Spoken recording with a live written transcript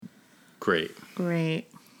Great. Ready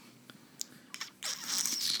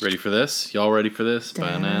for this? Y'all ready for this?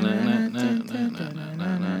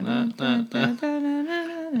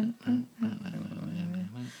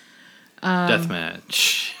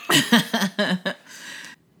 Deathmatch.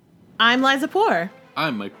 I'm Liza Poor.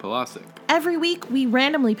 I'm Mike Polasic. Every week, we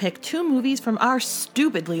randomly pick 2 movies from our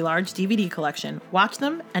stupidly large DVD collection, watch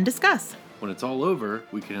them, and discuss. When it's all over,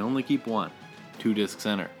 we can only keep one. 2 discs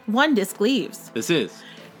enter. 1 disc leaves. This is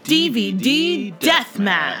DVD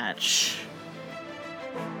Deathmatch.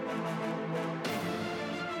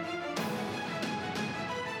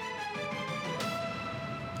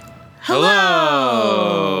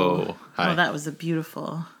 Hello! Hi. Oh, that was a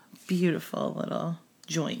beautiful, beautiful little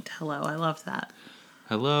joint. Hello, I love that.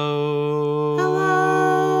 Hello.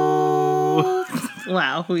 Hello.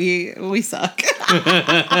 Wow, we suck.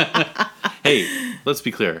 Hey, let's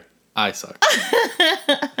be clear. I suck.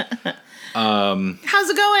 How's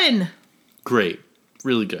it going? Great.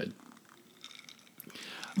 Really good.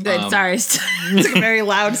 Good. Sorry, took a very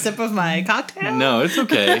loud sip of my cocktail. No, it's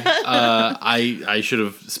okay. I should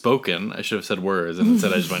have spoken. I should have said words, and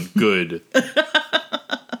instead I just went good.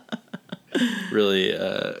 Really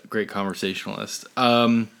great conversationalist.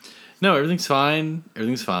 No, everything's fine.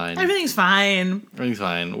 Everything's fine.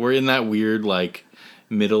 We're in that weird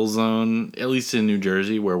middle zone, at least in New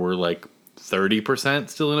Jersey, where we're 30%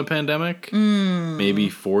 still in a pandemic, maybe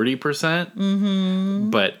 40%. Mm-hmm.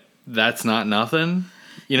 But that's not nothing.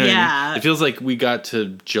 You know what I mean? It feels like we got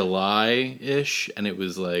to July-ish, and it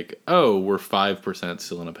was we're 5%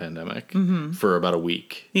 still in a pandemic for about a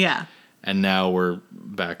week. Yeah. And now we're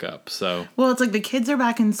back up, so... Well, it's the kids are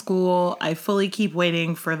back in school. I fully keep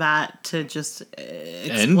waiting for that to just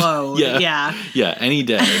explode. Yeah, any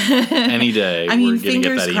day. Any day. I mean, we're gonna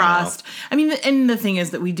fingers get that crossed. email. I mean, and the thing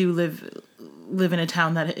is that we do live in a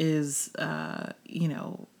town that is,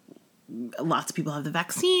 lots of people have the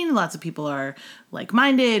vaccine. Lots of people are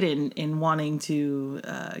like-minded in wanting to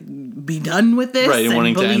be done with this, right? And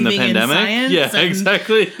wanting to end the pandemic. Yeah,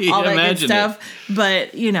 exactly. All that good stuff. But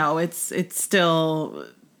it's still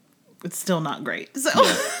not great. So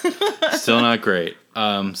still not great.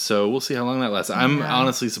 So we'll see how long that lasts. I'm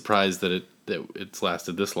honestly surprised that it's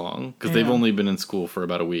lasted this long because they've only been in school for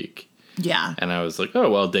about a week. Yeah. And I was like,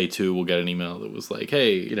 oh, well, day 2, we'll get an email that was like,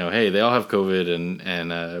 hey, they all have COVID and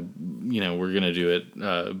we're going to do it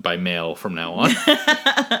by mail from now on.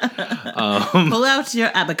 Pull out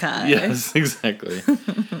your abacus. Yes, exactly.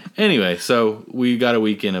 Anyway, so we got a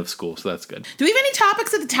weekend of school, so that's good. Do we have any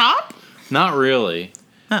topics at the top? Not really.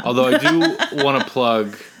 Oh. Although I do want to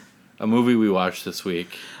plug a movie we watched this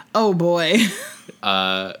week. Oh, boy.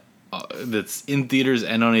 That's in theaters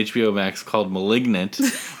and on HBO Max called Malignant.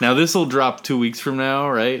 Now this will drop 2 weeks from now,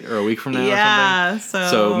 right? Or a week from now or something.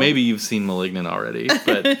 So maybe you've seen Malignant already.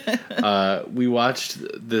 But we watched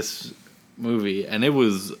this movie and it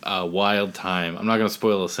was a wild time. I'm not going to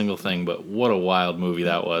spoil a single thing, but what a wild movie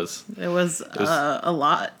that was. It was a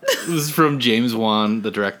lot. It was from James Wan,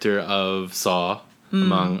 the director of Saw,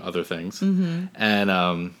 among other things. Mm-hmm.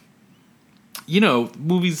 And,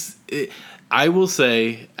 movies... I will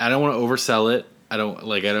say, I don't want to oversell it. I don't,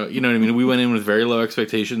 you know what I mean? We went in with very low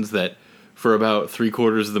expectations that for about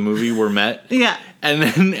 3/4 of the movie were met. Yeah. And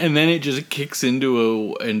then it just kicks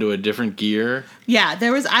into a different gear. Yeah,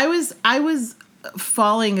 I was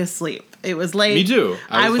falling asleep. It was late. Me too.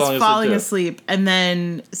 I was falling asleep and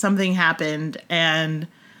then something happened and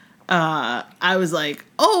I was like,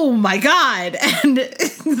 oh my God. And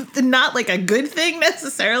not a good thing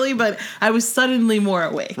necessarily, but I was suddenly more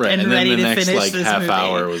awake and ready to finish this movie. And then the next half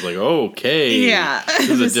hour was like, okay. Yeah. This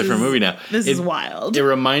is a different movie now. This is wild. It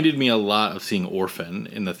reminded me a lot of seeing Orphan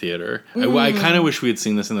in the theater. I kind of wish we had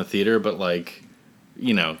seen this in the theater, but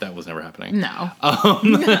that was never happening. No.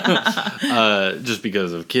 Just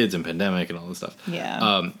because of kids and pandemic and all this stuff.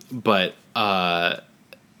 Yeah.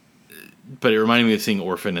 But it reminded me of seeing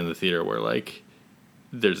Orphan in the theater where,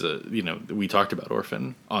 there's we talked about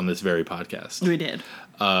Orphan on this very podcast. We did.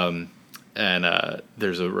 And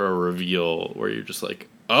there's a reveal where you're just like,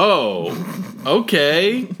 oh,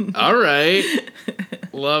 okay, all right,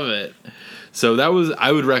 love it. So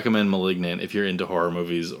I would recommend Malignant if you're into horror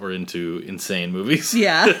movies or into insane movies.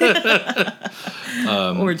 Yeah.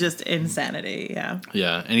 Or just insanity, yeah.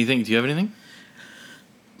 Yeah. Do you have anything?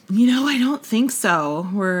 I don't think so.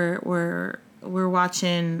 We're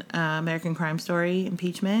watching American Crime Story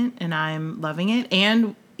Impeachment, and I'm loving it.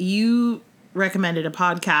 And you recommended a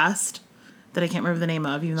podcast that I can't remember the name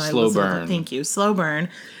of, even though I listened to it. Thank you, Slow Burn.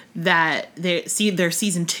 That their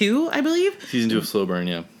season 2, I believe. Season 2 of Slow Burn,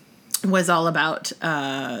 yeah. was all about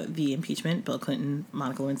the impeachment, Bill Clinton,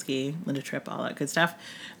 Monica Lewinsky, Linda Tripp, all that good stuff.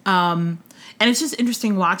 And it's just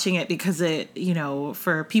interesting watching it because it,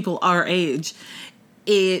 for people our age,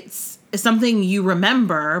 it's something you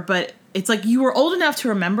remember, but it's like you were old enough to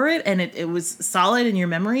remember it and it was solid in your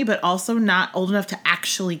memory, but also not old enough to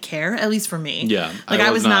actually care, at least for me. Yeah. Like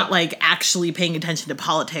I was not like actually paying attention to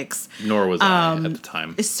politics. Nor was I at the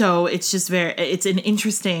time. So it's just it's an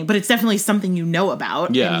interesting, but it's definitely something you know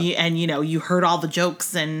about. Yeah. And you heard all the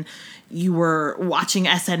jokes and you were watching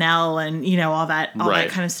SNL and, all that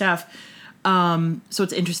kind of stuff. So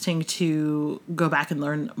it's interesting to go back and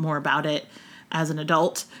learn more about it as an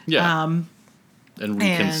adult. Yeah. And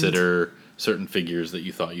reconsider certain figures that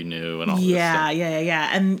you thought you knew and all this stuff. Yeah.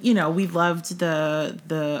 And, we loved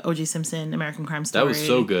the O.J. Simpson American Crime Story. That was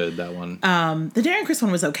so good, that one. The Darren Criss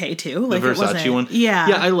one was okay, too. The Versace one? Yeah.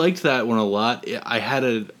 Yeah, I liked that one a lot. I had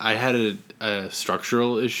a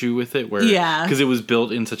structural issue with it where... Yeah. Because it was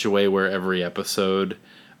built in such a way where every episode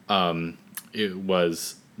it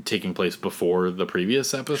was taking place before the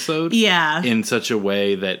previous episode. Yeah. In such a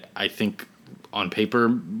way that I think... on paper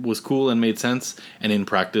was cool and made sense, and in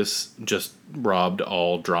practice just robbed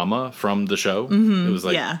all drama from the show. Mm-hmm. It was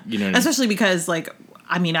like, especially because I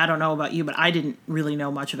don't know about you, but I didn't really know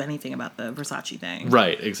much of anything about the Versace thing.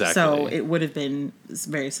 Right, exactly. So it would have been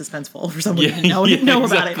very suspenseful for someone to know exactly.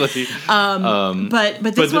 about it.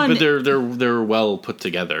 But this one, they're well put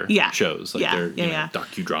together shows. Like they're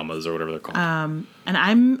docudramas or whatever they're called. And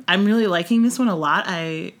I'm really liking this one a lot.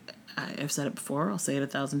 I've said it before. I'll say it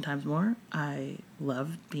 1,000 times more. I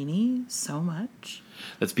love Beanie so much.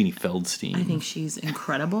 That's Beanie Feldstein. I think she's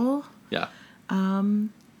incredible. Yeah.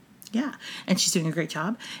 Yeah. And she's doing a great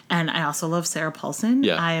job. And I also love Sarah Paulson.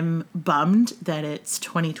 Yeah. I'm bummed that it's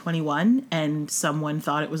 2021 and someone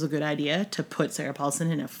thought it was a good idea to put Sarah Paulson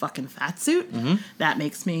in a fucking fat suit. Mm-hmm. That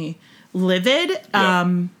makes me livid.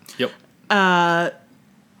 Yeah. Yep.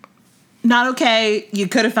 Not okay. You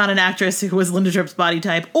could have found an actress who was Linda Tripp's body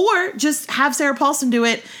type, or just have Sarah Paulson do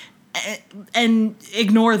it and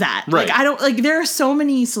ignore that. Right. There are so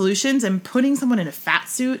many solutions, and putting someone in a fat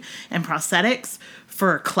suit and prosthetics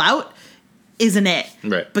for clout isn't it.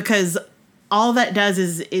 Right. Because all that does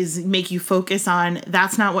is make you focus on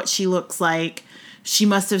that's not what she looks like. She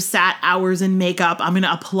must have sat hours in makeup. I'm going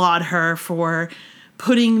to applaud her for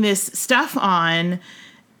putting this stuff on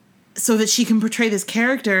so that she can portray this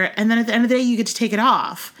character, and then at the end of the day, you get to take it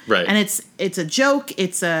off. Right. And it's a joke.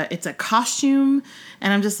 It's a costume,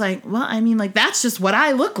 and I'm just like, well, that's just what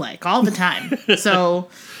I look like all the time. So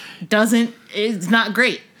it's not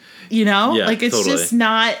great, Yeah, it's totally. just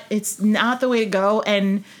not. It's not the way to go.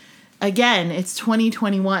 And again, it's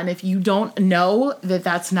 2021. If you don't know that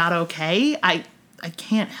that's not okay, I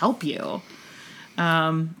can't help you.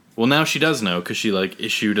 Well, now she does know because she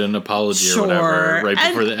issued an apology or whatever right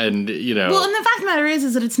before the end. Well, and the fact of the matter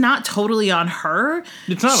is that it's not totally on her.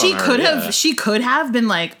 It's not on her. She could have been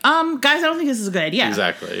like, guys, I don't think this is a good idea.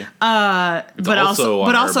 Exactly. But also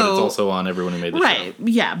it's also on everyone who made the show. Right.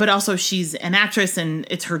 Yeah, but also she's an actress, and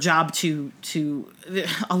it's her job to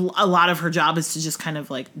a lot of her job is to just kind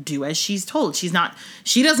of do as she's told. She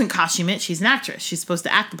doesn't costume it. She's an actress. She's supposed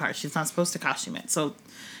to act the part. She's not supposed to costume it. So.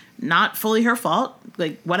 Not fully her fault,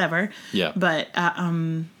 whatever. Yeah. But,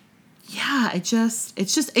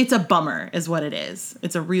 it's a bummer is what it is.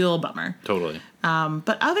 It's a real bummer. Totally.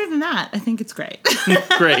 But other than that, I think it's great.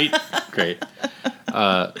 Great.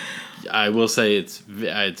 I will say it's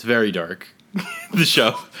very dark, the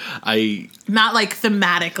show. Not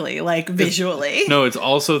thematically, visually. No, it's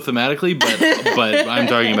also thematically, but I'm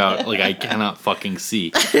talking about, I cannot fucking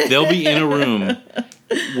see. They'll be in a room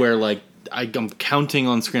where, I'm counting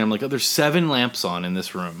on screen. I'm like, there's 7 lamps on in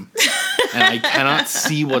this room, and I cannot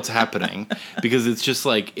see what's happening because it's just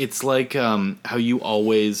how you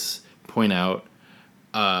always point out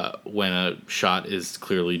when a shot is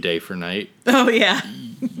clearly day for night. Oh yeah,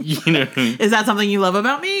 you know what I mean? Is that something you love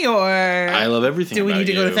about me, or I love everything? Do we about need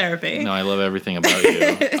to you. go to therapy? No, I love everything about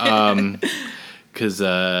you. Because.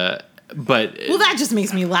 But that just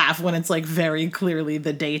makes me laugh when it's very clearly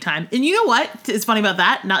the daytime. And you know what is funny about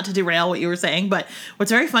that? Not to derail what you were saying, but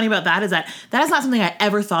what's very funny about that is that is not something I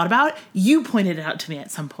ever thought about. You pointed it out to me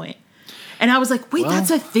at some point. And I was like, wait,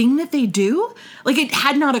 that's a thing that they do? It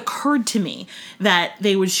had not occurred to me that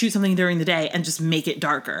they would shoot something during the day and just make it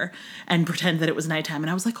darker and pretend that it was nighttime.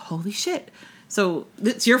 And I was like, holy shit. So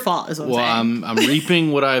it's your fault is what I'm saying. Well, I'm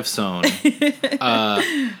reaping what I've sown.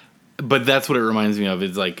 But that's what it reminds me of.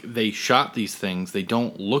 Is like they shot these things. They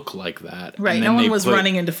don't look like that. Right. No one was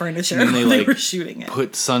running into furniture when they were shooting it.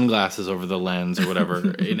 Put sunglasses over the lens or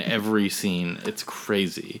whatever in every scene. It's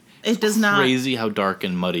crazy. Crazy how dark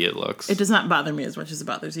and muddy it looks. It does not bother me as much as it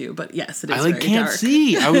bothers you. But yes, it is. I can't dark.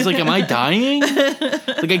 see. I was like, am I dying?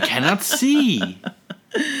 I cannot see.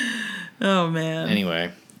 Oh man.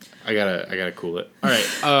 Anyway, I gotta cool it. All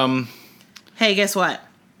right. Hey, guess what?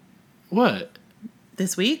 What?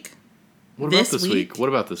 This week? What about this week? What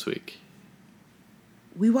about this week?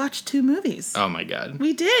 We watched 2 movies. Oh my god.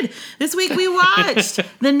 We did. This week we watched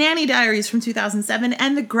The Nanny Diaries from 2007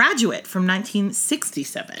 and The Graduate from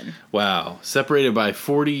 1967. Wow. Separated by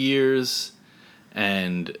 40 years,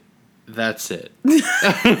 and that's it.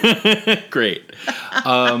 Great.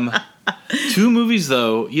 2 movies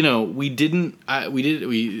though, we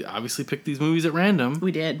obviously picked these movies at random.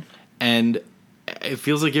 We did. And it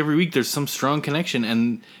feels like every week there's some strong connection,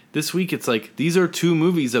 and this week it's like these are 2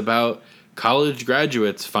 movies about college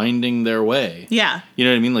graduates finding their way. Yeah. You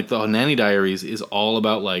know what I mean? Like the Nanny Diaries is all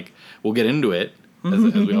about like, we'll get into it, as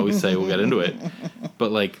we always say, we'll get into it.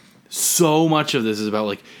 But like so much of this is about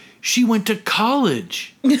like, she went to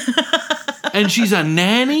college and she's a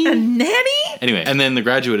nanny? A nanny? Anyway, and then The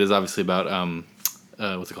Graduate is obviously about,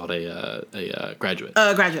 what's it called? A graduate.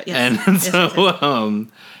 Graduate, yes. And so,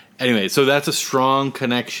 anyway, so that's a strong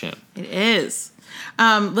connection. It is.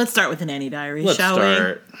 Let's start with The Nanny Diaries, shall we?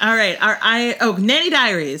 All right. Nanny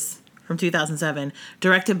Diaries from 2007,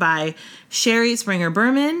 directed by Sherry Springer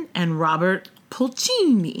Berman and Robert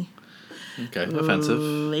Pulcini. Okay, offensive.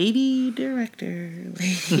 Lady director.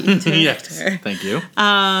 Yes, thank you.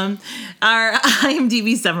 Our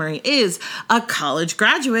IMDb summary is: a college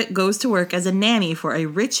graduate goes to work as a nanny for a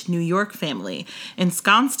rich New York family.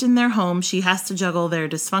 Ensconced in their home, she has to juggle their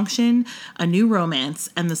dysfunction, a new romance,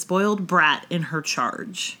 and the spoiled brat in her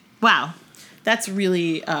charge. Wow. That's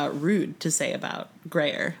really rude to say about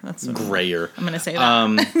Grayer. That's Grayer. I'm going to say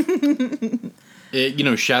that.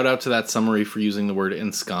 Shout out to that summary for using the word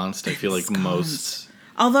ensconced. I feel like most...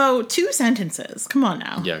 Although, 2 sentences. Come on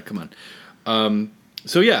now. Yeah, come on.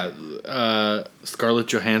 Scarlett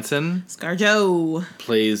Johansson... ScarJo.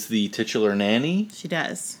 ...plays the titular nanny. She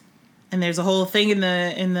does. And there's a whole thing in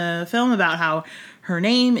the film about how her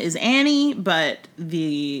name is Annie, but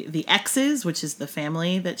the exes, which is the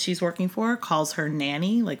family that she's working for, calls her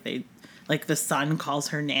nanny. Like the son calls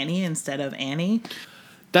her nanny instead of Annie.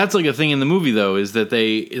 That's like a thing in the movie, though, is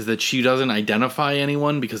that she doesn't identify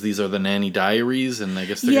anyone because these are the Nanny Diaries, and I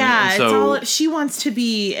guess they're she wants to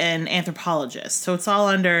be an anthropologist, so it's all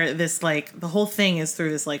under this like the whole thing is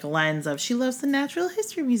through this like lens of she loves the Natural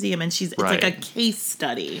History Museum, and it's like a case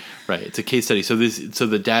study. Right, it's a case study. So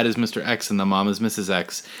the dad is Mr. X and the mom is Mrs.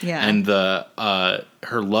 X, and the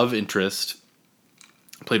her love interest,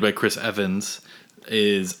 played by Chris Evans,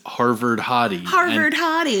 is Harvard hottie.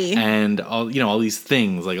 And all these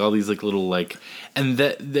things, like all these like little like, and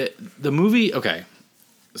the movie. Okay,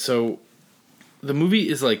 so the movie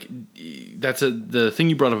is like the thing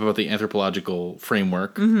you brought up about the anthropological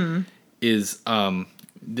framework. Mm-hmm. Is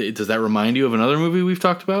does that remind you of another movie we've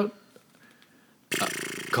talked about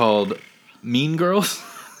called Mean Girls?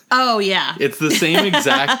 Oh yeah, it's the same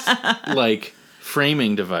exact like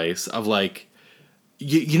framing device of like.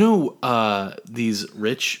 These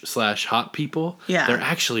rich / hot people, they're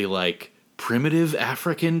actually like primitive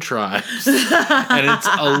African tribes. And it's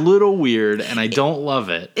a little weird, and I don't love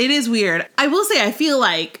it. It is weird. I will say, I feel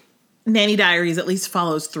like Nanny Diaries at least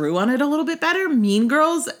follows through on it a little bit better. Mean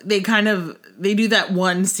Girls, they do that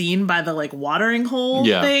one scene by the like watering hole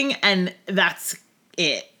thing, and that's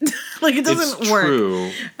it. Like it doesn't work. True.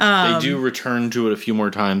 They do return to it a few more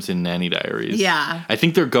times in Nanny Diaries. Yeah. I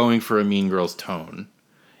think they're going for a Mean Girls tone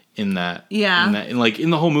in that. Yeah. In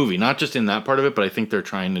the whole movie, not just in that part of it, but I think they're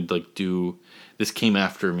trying to like do. This came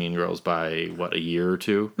after Mean Girls by a year or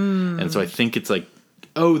 2, and so I think it's like.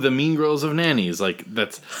 Oh, the Mean Girls of Nannies. Like,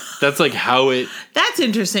 that's like how it... That's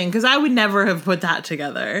interesting, because I would never have put that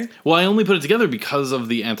together. Well, I only put it together because of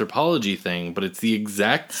the anthropology thing, but it's the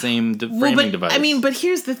exact same framing device. I mean, but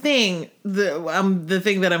here's the thing. The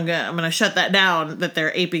thing that I'm gonna shut that down, that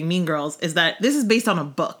they're aping Mean Girls, is that this is based on a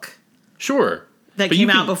book. Sure. That came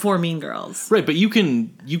out before Mean Girls. Right, but you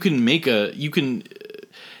can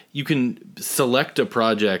select a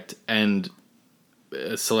project and...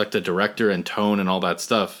 select a director and tone and all that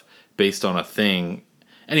stuff based on a thing.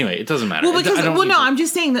 Anyway, it doesn't matter. Well, I'm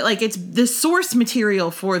just saying that like it's the source material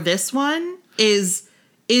for this one is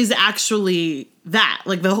actually that.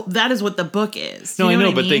 Like that is what the book is. No, I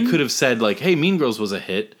know, but they could have said like, "Hey, Mean Girls was a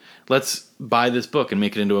hit. Let's buy this book and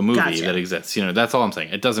make it into a movie that exists. You know, that's all I'm saying.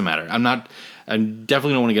 It doesn't matter. I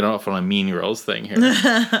definitely don't want to get off on a Mean Girls thing here.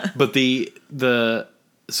 But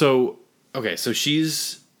so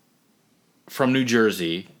she's from New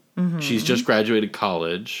Jersey. Mm-hmm. She's just graduated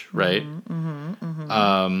college, right? Mm-hmm,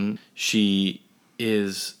 mm-hmm. She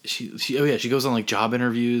goes on like job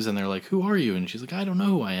interviews and they're like, "Who are you?" And she's like, "I don't know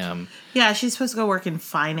who I am." Yeah, she's supposed to go work in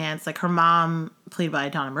finance. Like her mom, played by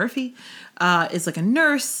Donna Murphy, is like a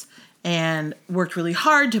nurse and worked really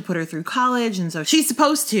hard to put her through college. And so she's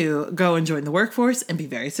supposed to go and join the workforce and be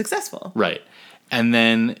very successful. Right. And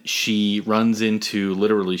then she runs into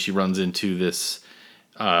this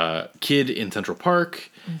kid in Central Park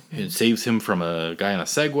who saves him from a guy on a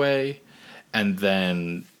Segway. And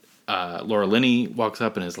then Laura Linney walks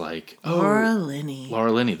up and is like, Laura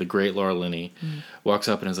Linney, the great Laura Linney, walks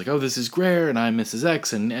up and is like, "Oh, this is Greer, and I'm Mrs.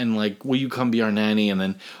 X, and like, will you come be our nanny?" And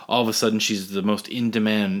then all of a sudden, she's the most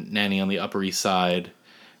in-demand nanny on the Upper East Side,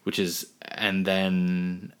 and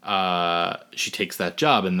then she takes that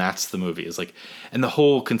job, and that's the movie. It's like, and the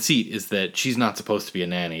whole conceit is that she's not supposed to be a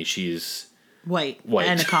nanny. She's white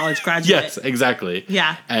and a college graduate. Yes, exactly.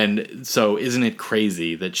 Yeah. And so, isn't it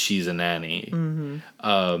crazy that she's a nanny?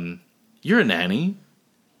 Mm-hmm. You're a nanny.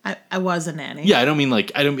 I was a nanny. Yeah, I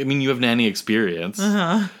mean you have nanny experience.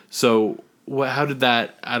 Uh-huh. So how did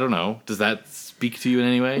that? I don't know. Does that speak to you in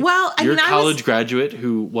any way? Well, you're a college graduate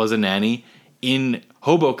who was a nanny in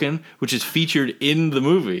Hoboken, which is featured in the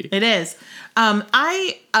movie. It is.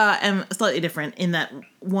 I am slightly different in that,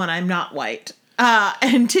 one, I'm not white.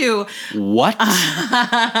 And two, what?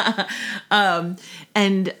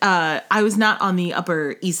 And I was not on the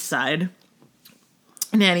Upper East Side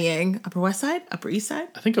nannying. Upper West Side? Upper East Side?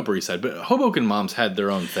 I think Upper East Side, but Hoboken moms had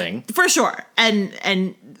their own thing. For sure.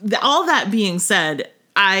 And all that being said,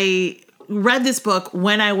 I read this book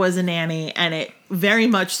when I was a nanny, and it very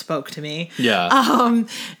much spoke to me. Yeah.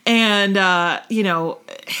 You know,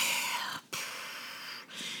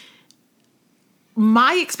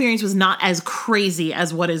 my experience was not as crazy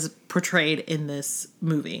as what is portrayed in this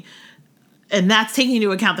movie. And that's taking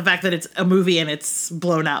into account the fact that it's a movie and it's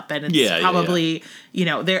blown up, and it's probably, you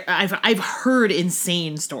know, I've heard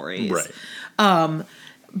insane stories. Right.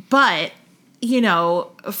 But, you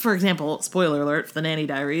know, for example, spoiler alert for the Nanny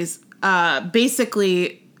Diaries,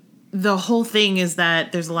 basically the whole thing is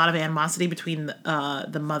that there's a lot of animosity between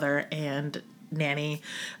the mother and nanny,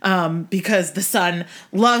 because the son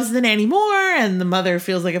loves the nanny more, and the mother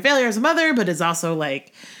feels like a failure as a mother, but is also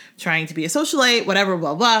like trying to be a socialite, whatever,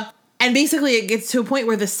 blah, blah. And basically it gets to a point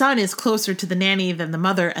where the son is closer to the nanny than the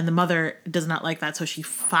mother, and the mother does not like that, so she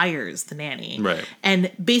fires the nanny. Right.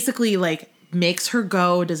 And basically, like, makes her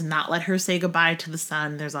go, does not let her say goodbye to the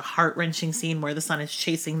son. There's a heart-wrenching scene where the son is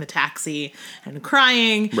chasing the taxi and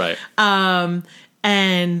crying. Right.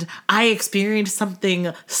 And I experienced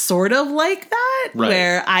something sort of like that,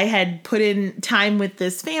 where I had put in time with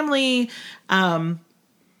this family.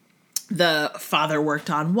 The father worked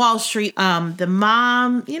on Wall Street. The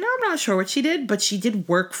mom, you know, I'm not sure what she did, but she did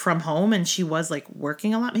work from home, and she was like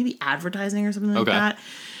working a lot, maybe advertising or something like that.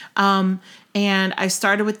 And I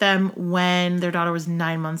started with them when their daughter was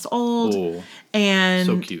 9 months old. Ooh. And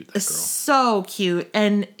so cute, that girl. So cute.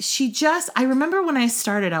 And I remember when I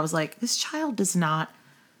started, I was like, this child does not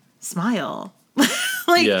smile.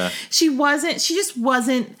 She just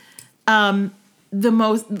wasn't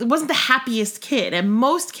wasn't the happiest kid. And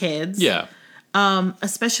most kids,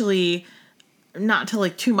 especially, not to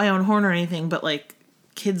like toot my own horn or anything, but like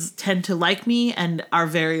kids tend to like me and are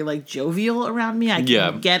very like jovial around me. I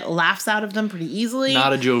can get laughs out of them pretty easily.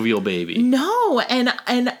 Not a jovial baby. No. And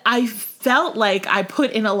I felt like I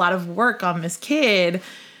put in a lot of work on this kid,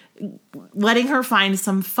 letting her find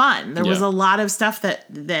some fun. There was a lot of stuff that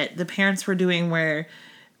the parents were doing where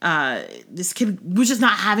this kid was just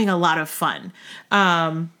not having a lot of fun.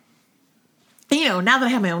 You know, now that I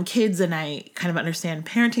have my own kids and I kind of understand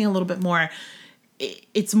parenting a little bit more,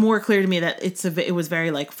 it's more clear to me that it was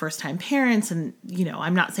very like first time parents, and you know,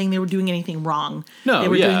 I'm not saying they were doing anything wrong. No, they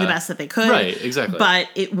were doing the best that they could. Right, exactly. But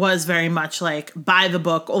it was very much like buy the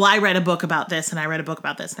book. Well, I read a book about this, and I read a book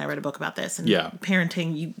about this, and I read a book about this. And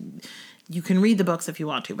parenting, you can read the books if you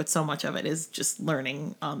want to, but so much of it is just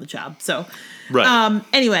learning on the job. So,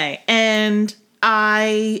 anyway, and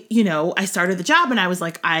I started the job and I was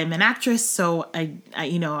like, I'm an actress, so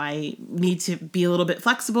I need to be a little bit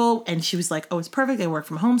flexible. And she was like, oh, it's perfect. I work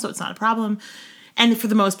from home, so it's not a problem. And for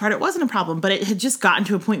the most part, it wasn't a problem, but it had just gotten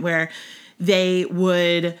to a point where they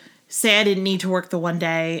would say I didn't need to work the one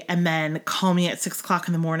day and then call me at 6:00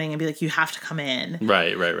 in the morning and be like, you have to come in.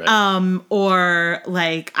 Right. Or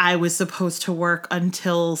like I was supposed to work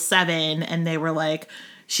until 7 and they were like,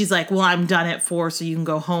 she's like, well, I'm done at 4, so you can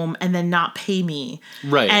go home, and then not pay me.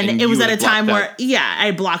 Right. And it was at a time where,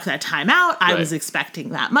 I blocked that time out. I was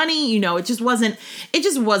expecting that money. It just wasn't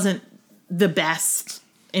the best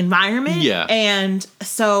environment. Yeah. And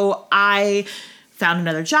so I found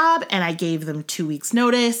another job, and I gave them 2 weeks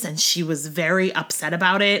notice, and she was very upset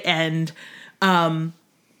about it. And,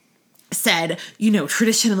 said,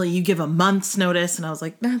 traditionally you give a month's notice. And I was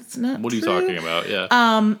like, that's not What are you true. talking about?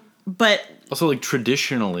 Yeah. But also, like,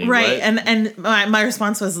 traditionally, right? And my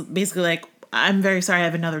response was basically like, I'm very sorry, I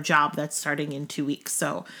have another job that's starting in 2 weeks.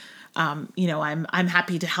 So, I'm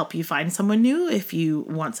happy to help you find someone new if you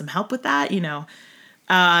want some help with that,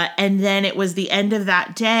 And then it was the end of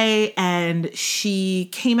that day, and she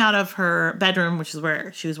came out of her bedroom, which is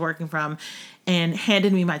where she was working from, and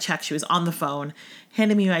handed me my check. She was on the phone,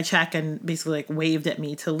 handed me my check, and basically like waved at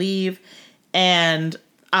me to leave. And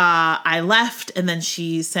I left, and then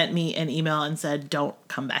she sent me an email and said, don't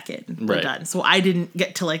come back in. We're done. So I didn't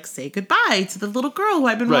get to like say goodbye to the little girl who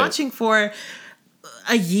I've been watching for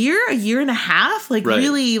a year and a half, like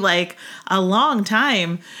really like a long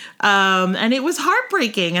time. And it was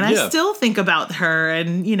heartbreaking, and I still think about her,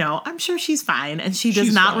 and I'm sure she's fine, and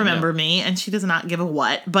she's not remember me, and she does not give a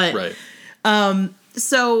what, but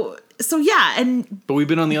so yeah, but we've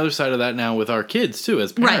been on the other side of that now with our kids too,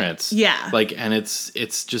 as parents. Right. Yeah. Like, and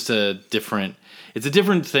it's just a different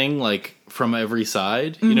thing, like, from every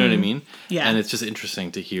side. You know what I mean? Yeah. And it's just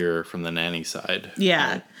interesting to hear from the nanny side.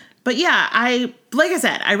 Yeah. Right? But yeah, like I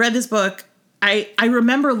said, I read this book. I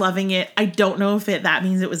remember loving it. I don't know if that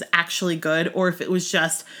means it was actually good, or if it was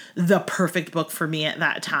just the perfect book for me at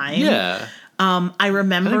that time. Yeah. I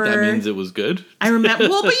remember. I think that means it was good. I remember.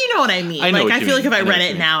 Well, but you know what I mean. I feel like if I read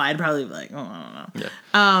it now, I'd probably be like, oh, I don't know.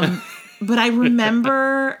 Yeah. But I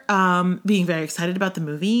remember being very excited about the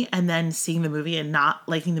movie, and then seeing the movie and not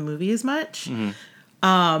liking the movie as much.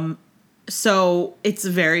 Mm-hmm. So it's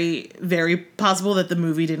very, very possible that the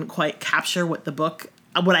movie didn't quite capture what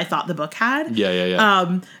I thought the book had.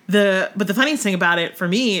 Yeah. But the funniest thing about it for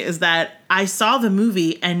me is that I saw the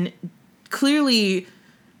movie and clearly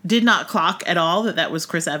did not clock at all that was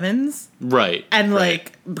Chris Evans. Right. And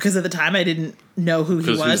like, because at the time I didn't know who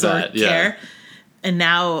he was or care. Yeah. And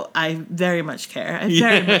now I very much care. I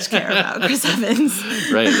very much care about Chris Evans.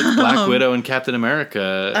 Right. It's Black Widow and Captain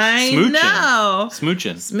America. I know.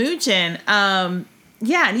 Smooching.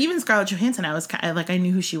 Yeah, and even Scarlett Johansson, I was I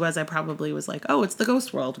knew who she was. I probably was like, oh, it's the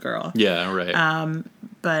Ghost World girl. Yeah, right.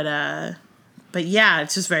 But yeah,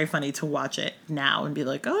 it's just very funny to watch it now and be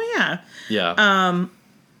like, oh yeah. Yeah.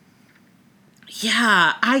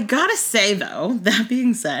 Yeah, I gotta say though, that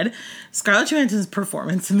being said, Scarlett Johansson's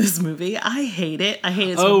performance in this movie, I hate it. I hate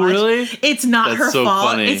it so much. Oh, really? It's not her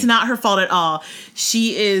fault. Funny. It's not her fault at all.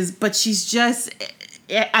 But she's just,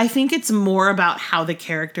 I think it's more about how the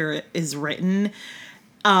character is written.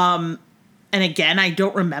 And again, I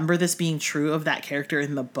don't remember this being true of that character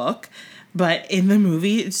in the book, but in the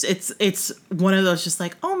movie, it's one of those just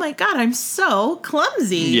like, oh my God, I'm so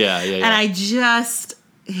clumsy. Yeah. And I just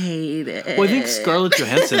hate it. Well, I think Scarlett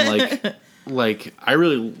Johansson, like I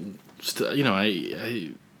really,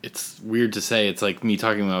 it's weird to say. It's like me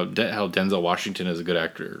talking about how Denzel Washington is a good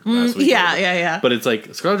actor last week. Yeah. But it's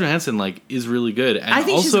like Scarlett Johansson, like, is really good. And I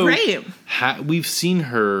think also, she's great. We've seen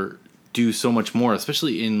her do so much more,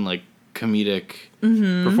 especially in like comedic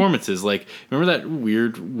performances. Like, remember that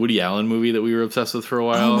weird Woody Allen movie that we were obsessed with for a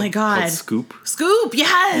while? Oh my God. Called Scoop? Scoop,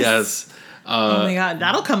 yes! Yes. Oh my God,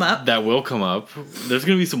 that'll come up. That will come up. There's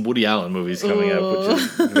going to be some Woody Allen movies coming up, which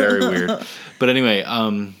is very weird. But anyway,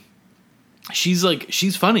 she's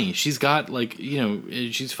funny. She's got like,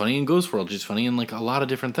 she's funny in Ghost World. She's funny in like a lot of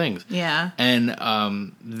different things. Yeah.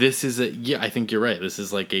 And this is I think you're right. This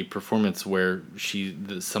is like a performance where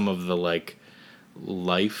some of the like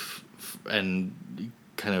life and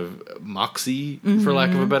kind of moxie, for lack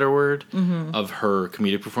of a better word, of her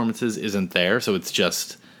comedic performances isn't there. So it's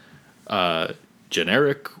just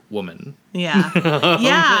generic woman. Yeah.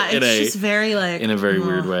 Yeah. It's just very like, in a very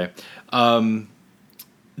weird way.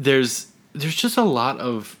 There's just a lot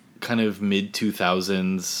of kind of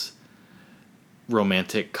mid-2000s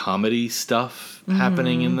romantic comedy stuff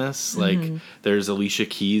happening in this. Like, there's Alicia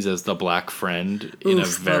Keys as the black friend in a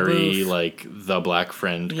very, like, the black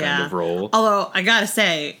friend kind of role. Although, I gotta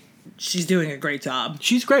say, she's doing a great job.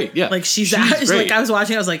 She's great, yeah. Like, she's great. Like, I was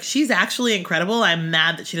watching, I was like, she's actually incredible. I'm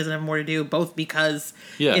mad that she doesn't have more to do, both because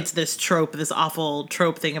it's this trope, this awful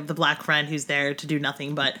trope thing of the black friend who's there to do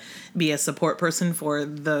nothing but be a support person for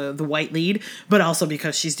the white lead, but also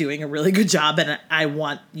because she's doing a really good job, and I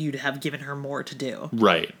want you to have given her more to do.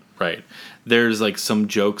 Right. There's, like, some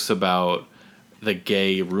jokes about the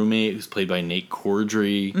gay roommate who's played by Nate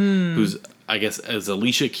Cordry, who's, I guess, as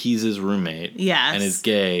Alicia Keys' roommate. Yes. And is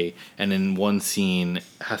gay, and in one scene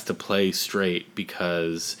has to play straight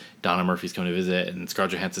because Donna Murphy's coming to visit, and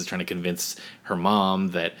Scarlett Johansson's trying to convince her mom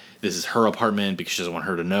that this is her apartment because she doesn't want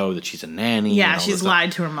her to know that she's a nanny. Yeah, she's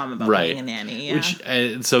lied to her mom about being a nanny. Yeah.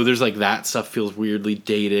 Which, so there's like that stuff feels weirdly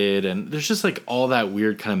dated, and there's just like all that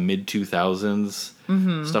weird kind of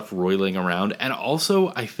mid-2000s stuff roiling around. And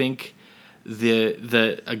also, I think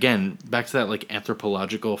the again, back to that like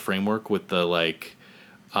anthropological framework with the like,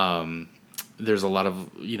 there's a lot of,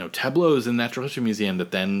 tableaus in the Natural History Museum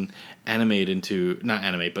that then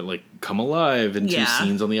but like come alive into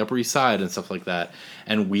scenes on the Upper East Side and stuff like that,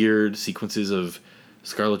 and weird sequences of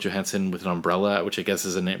Scarlett Johansson with an umbrella, which I guess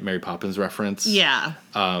is a Mary Poppins reference. Yeah.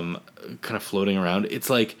 Kind of floating around. It's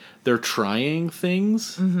like they're trying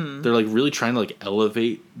things. Mm-hmm. They're like really trying to like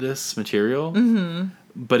elevate this material. Mm-hmm.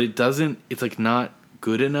 But it's like not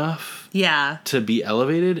good enough. Yeah. To be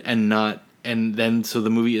elevated and then so the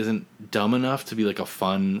movie isn't dumb enough to be like a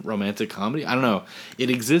fun romantic comedy. I don't know. It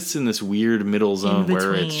exists in this weird middle zone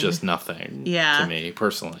where it's just nothing to me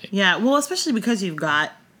personally. Yeah. Well, especially because you've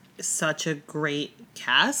got such a great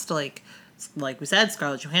cast. Like we said,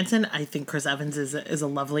 Scarlett Johansson. I think Chris Evans is a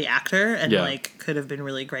lovely actor and like could have been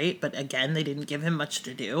really great. But again, they didn't give him much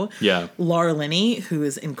to do. Yeah. Laura Linney, who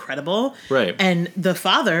is incredible. Right. And the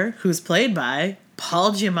father, who's played by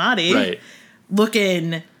Paul Giamatti. Right.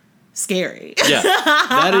 Looking scary. Yeah.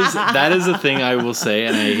 That is a thing I will say,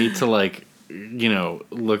 and I hate to like,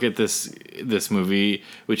 look at this movie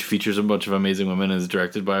which features a bunch of amazing women and is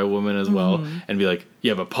directed by a woman as well, and be like,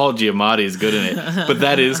 yeah, but Paul Giamatti is good in it. But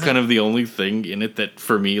that is kind of the only thing in it that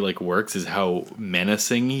for me like works, is how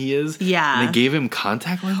menacing he is. Yeah. And they gave him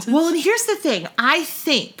contact lenses. Well, and here's the thing. I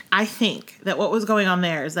think that what was going on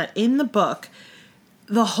there is that in the book,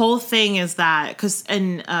 the whole thing is that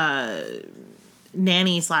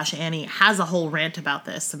Nanny/Annie has a whole rant about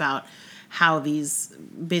this, about how these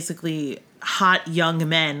basically hot young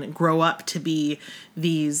men grow up to be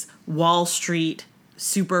these Wall Street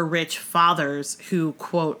super rich fathers who,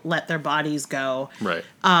 quote, let their bodies go. Right.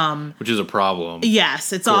 Which is a problem.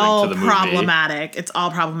 Yes, it's all problematic. It's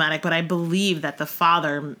all problematic. But I believe that the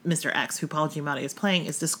father, Mr. X, who Paul Giamatti is playing,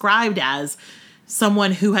 is described as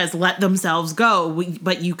someone who has let themselves go,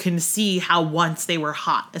 but you can see how once they were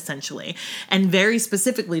hot, essentially. And very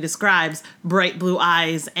specifically describes bright blue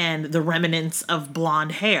eyes and the remnants of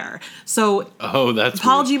blonde hair. So that's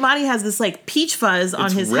Paul weird. Giamatti has this like peach fuzz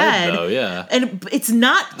on his head. Though, yeah. And it's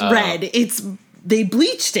not red. They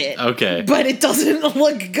bleached it. Okay. But it doesn't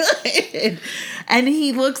look good. And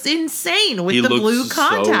he looks insane with the blue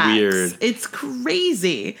contacts. So weird. It's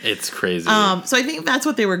crazy. So I think that's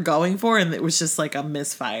what they were going for, and it was just like a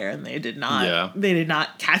misfire, and they did not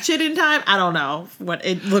catch it in time. I don't know.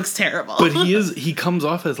 It looks terrible. But he comes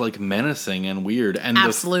off as like menacing and weird, and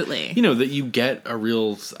absolutely. That you get a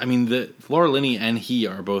real, Laura Linney and he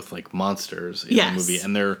are both like monsters in the movie,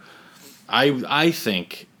 and they're I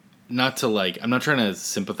think, not to like, I'm not trying to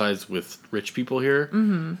sympathize with rich people here.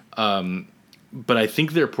 Mm-hmm. But I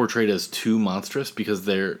think they're portrayed as too monstrous because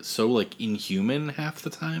they're so like inhuman half the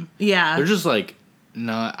time. Yeah. They're just like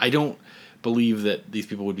not, I don't believe that these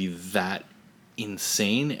people would be that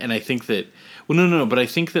insane. And I think that, but I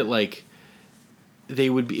think that like it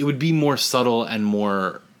would be more subtle and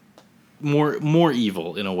more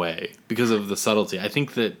evil in a way because of the subtlety. I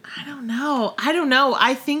think that, I don't know.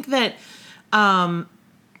 I think that,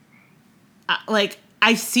 like,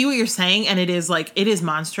 I see what you're saying, and it is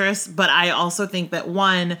monstrous, but I also think that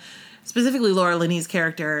one, specifically Laura Linney's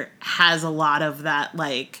character, has a lot of that,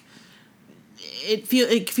 like, it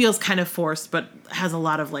feels kind of forced, but has a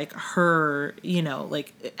lot of like her,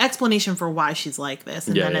 like explanation for why she's like this.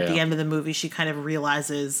 And then at the end of the movie, she kind of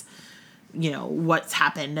realizes, what's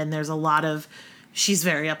happened. And there's a lot of, she's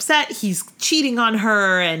very upset. He's cheating on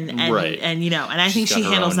her and I think she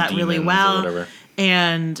handles that really well.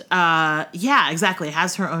 And, exactly.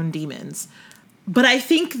 Has her own demons. But I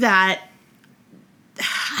think that,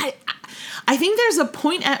 I think there's a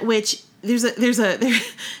point at which there's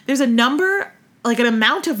a number, like an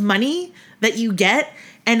amount of money that you get,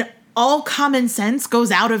 and all common sense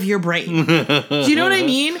goes out of your brain. Do you know what I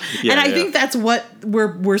mean? Yeah, and I think that's what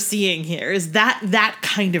we're seeing here, is that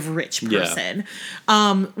kind of rich person,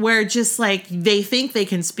 where just like they think they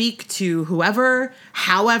can speak to whoever,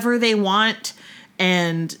 however they want,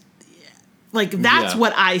 and like that's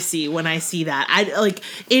what I see when I see that.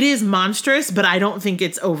 It is monstrous, but I don't think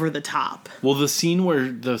it's over the top. Well, the scene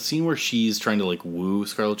where she's trying to like woo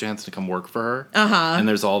Scarlett Johansson to come work for her, and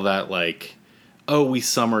there's all that like, oh, we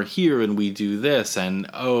summer here and we do this, and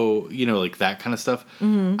oh, like that kind of stuff.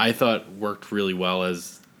 I thought worked really well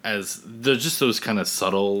as just those kind of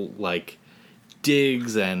subtle like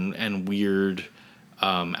digs and weird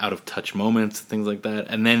out of touch moments, things like that.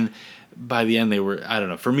 And then by the end, they were, I don't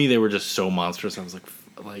know, for me they were just so monstrous. I was like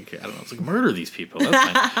I don't know, it's like murder these people.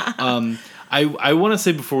 That's fine. I want to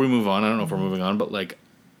say before we move on, I don't know if we're moving on, but like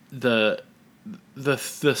the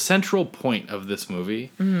central point of this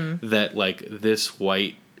movie, that like this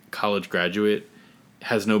white college graduate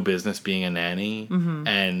has no business being a nanny,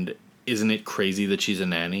 and isn't it crazy that she's a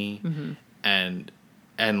nanny, and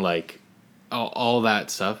like all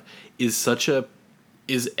that stuff is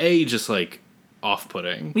just like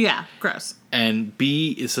off-putting. Yeah, gross. And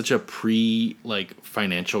B is such a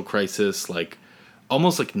financial crisis, like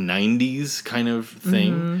almost like 90s kind of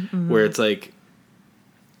thing, where it's like,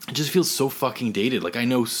 it just feels so fucking dated. Like, I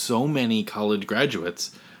know so many college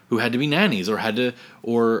graduates who had to be nannies or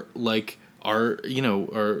were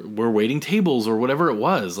waiting tables or whatever it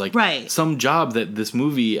was. Like, right. Some job that this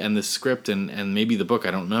movie and this script and maybe the book,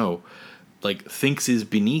 I don't know, like, thinks is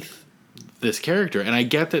beneath this character. And I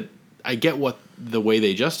get what the way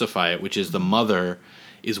they justify it, which is the mother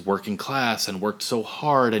is working class and worked so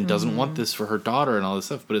hard and doesn't want this for her daughter and all this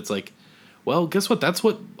stuff. But it's like, well, guess what? That's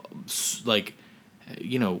what, like,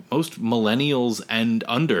 most millennials and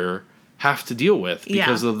under have to deal with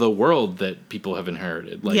because of the world that people have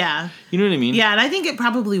inherited. Like, you know what I mean? Yeah, and I think it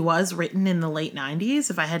probably was written in the late 90s,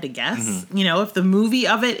 if I had to guess. If the movie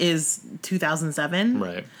of it is 2007.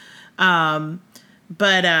 Right. Or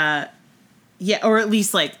at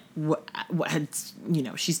least like what had,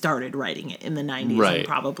 she started writing it in the 90s, right, and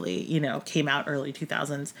probably, came out early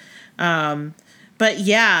 2000s. But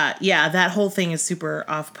that whole thing is super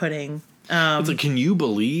off-putting. It's like, can you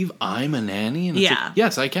believe I'm a nanny? And it's like,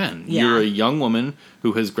 yes, I can. Yeah. You're a young woman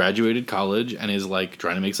who has graduated college and is like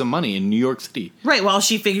trying to make some money in New York City. Right, while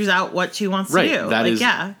she figures out what she wants to do. That is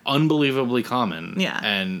unbelievably common. Yeah.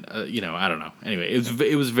 And, I don't know. Anyway,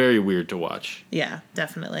 it was very weird to watch. Yeah,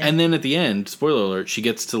 definitely. And then at the end, spoiler alert, she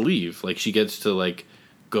gets to leave. Like, she gets to, like,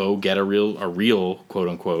 go get a real,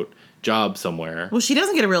 quote-unquote, job somewhere. Well, she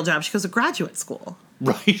doesn't get a real job. She goes to graduate school.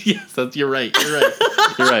 Right, yes, you're right. You're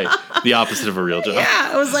right. The opposite of a real job. Yeah,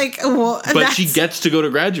 I was like, well... But she gets to go to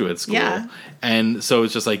graduate school. Yeah. And so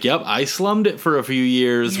it's just like, yep, I slummed it for a few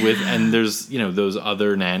years and there's, those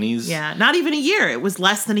other nannies. Yeah, not even a year. It was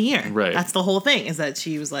less than a year. Right. That's the whole thing, is that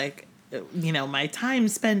she was like, my time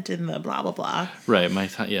spent in the blah, blah, blah. Right, my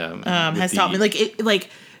time, has taught me,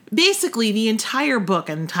 basically, the entire book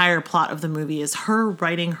and entire plot of the movie is her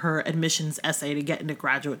writing her admissions essay to get into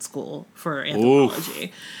graduate school for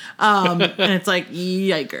anthropology. And it's like,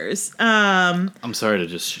 yikers. I'm sorry to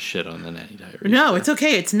just shit on the Nanny Diaries. No, it's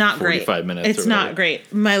okay. It's not 45 great. 45 minutes. It's not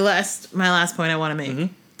great. My last point I want to make.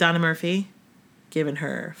 Donna Murphy, giving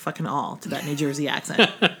her fucking all to that New Jersey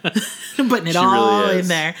accent. Putting it all in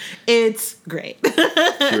there. It's great.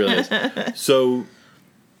 She really is. So...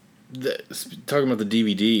 talking about the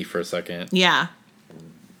DVD for a second. Yeah.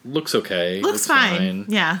 Looks okay. Looks fine.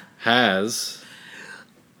 Yeah. Has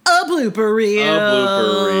a blooper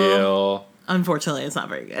reel. Unfortunately, it's not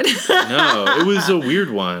very good. No, it was a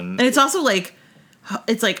weird one. And it's also like,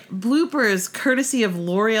 it's like bloopers courtesy of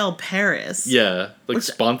L'Oreal Paris. Yeah, like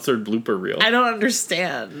sponsored blooper reel. I don't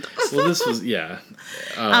understand. Well, this was,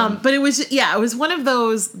 but it was one of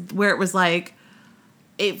those where it was like,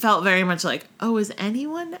 it felt very much like, oh, is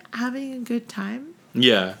anyone having a good time?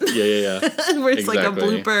 Yeah. Where it's like a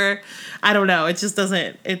blooper. I don't know. It just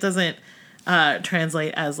doesn't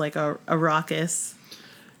translate as like a raucous,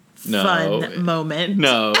 fun moment.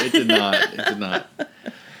 No, it did not.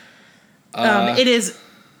 It is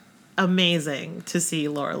amazing to see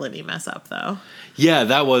Laura Linney mess up, though. Yeah,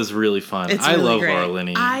 that was really fun. I love great. Laura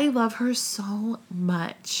Linney. I love her so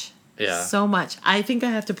much. Yeah. So much. I think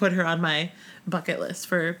I have to put her on my bucket list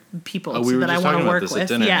for people that I want to work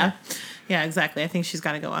with. Yeah, exactly. I think she's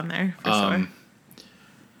got to go on there for sure.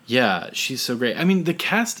 Yeah, she's so great. I mean, the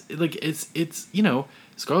cast, like, it's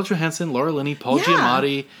Scarlett Johansson, Laura Linney, Paul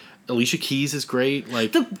Giamatti, Alicia Keys is great.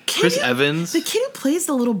 Like, Chris Evans. The kid who plays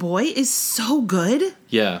the little boy is so good.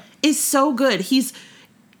 Yeah. Is so good. He's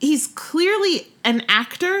clearly an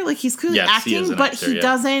actor, like he's clearly acting, but he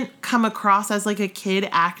doesn't come across as like a kid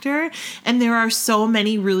actor. And there are so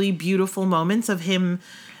many really beautiful moments of him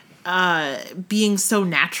being so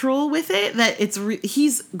natural with it that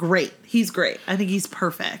he's great. He's great. I think he's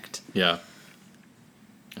perfect. Yeah.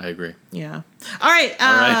 I agree. Yeah. All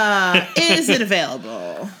right. Is it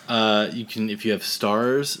available? You can, if you have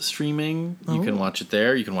Starz streaming, you can watch it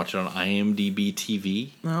there. You can watch it on IMDb TV.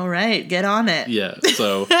 All right, get on it. Yeah.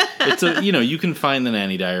 So it's you can find the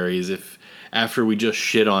Nanny Diaries if after we just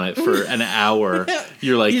shit on it for an hour,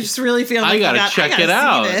 you're like, you just really feel like I gotta check it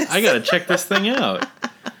out. I gotta check this thing out.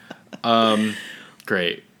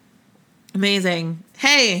 Great. Amazing.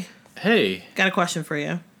 Hey. Got a question for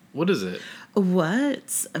you. What is it?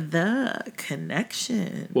 What's the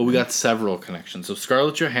connection? Well, we got several connections. So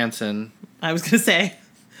Scarlett Johansson. I was going to say,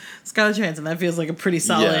 Scarlett Johansson, that feels like a pretty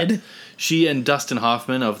solid. Yeah. She and Dustin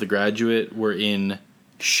Hoffman of The Graduate were in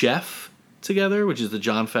Chef together, which is the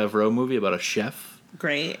Jon Favreau movie about a chef.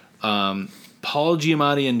 Great. Paul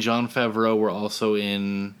Giamatti and Jon Favreau were also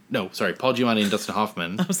in... No, sorry, Paul Giamatti and Dustin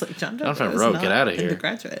Hoffman. I was like, Jon Favreau, get out of here. The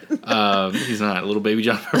Graduate. He's not. Little baby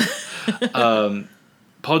Jon Favreau.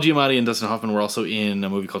 Paul Giamatti and Dustin Hoffman were also in a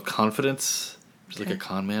movie called Confidence, which is like a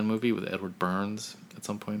con man movie with Edward Burns at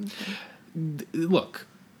some point. Okay. Look,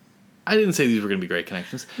 I didn't say these were going to be great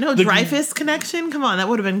connections. No, Dreyfus connection? Come on, that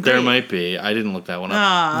would have been great. There might be. I didn't look that one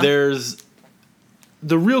up.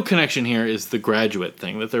 The real connection here is the Graduate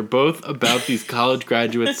thing, that they're both about these college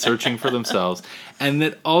graduates searching for themselves, and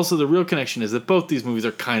that also the real connection is that both these movies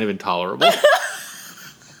are kind of intolerable.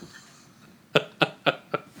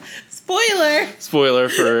 Spoiler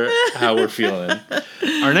for how we're feeling.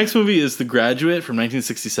 Our next movie is The Graduate from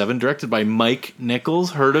 1967, directed by Mike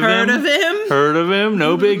Nichols. Heard of him?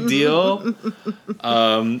 No big deal.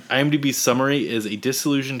 IMDb summary is a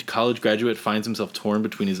disillusioned college graduate finds himself torn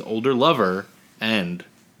between his older lover and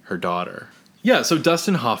her daughter. Yeah, so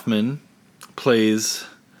Dustin Hoffman plays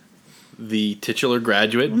the titular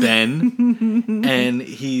graduate, Ben, and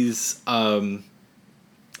he's...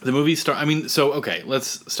 The movie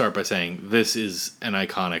let's start by saying this is an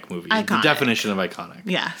iconic movie. The definition of iconic.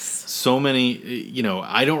 Yes. So many,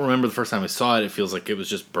 I don't remember the first time I saw it. It feels like it was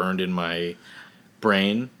just burned in my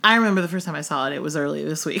brain. I remember the first time I saw it. It was early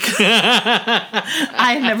this week.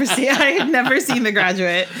 I had never seen The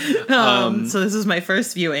Graduate. So this was my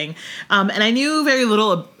first viewing. And I knew very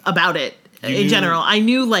little about it in general. I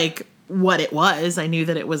knew, what it was. I knew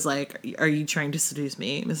that it was like, are you trying to seduce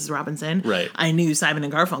me, Mrs. Robinson? Right. I knew Simon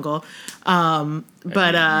and Garfunkel.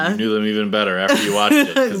 You knew them even better after you watched it,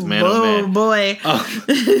 because man, oh man. Boy.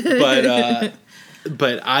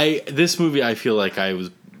 This movie, I feel like I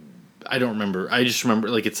don't remember. I just remember,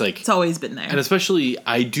 it's always been there. And especially,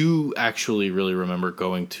 I do actually really remember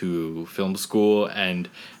going to film school and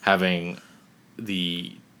having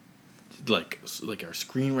the, our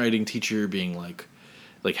screenwriting teacher being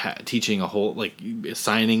teaching a whole,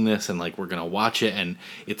 assigning this and, we're going to watch it, and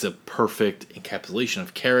it's a perfect encapsulation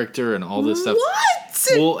of character and all this stuff. What?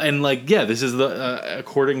 Well, and, this is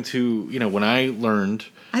according to, when I learned...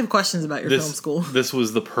 I have questions about your film school. This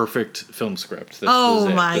was the perfect film script. This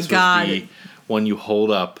my God. Was the one you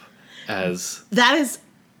hold up as... That is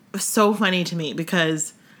so funny to me,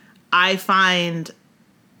 because I find,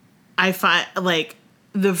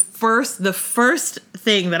 the first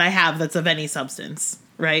thing that I have that's of any substance...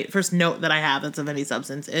 Right? First note that I have that's of any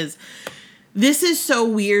substance is, this is so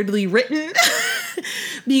weirdly written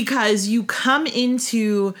because you come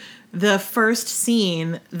into the first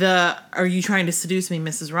scene, are you trying to seduce me,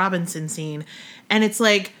 Mrs. Robinson scene, and it's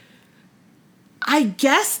like, I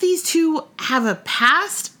guess these two have a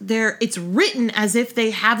past. It's written as if they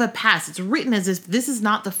have a past. It's written as if this is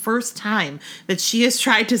not the first time that she has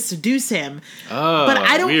tried to seduce him. Oh, but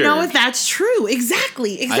I don't weird. know if that's true.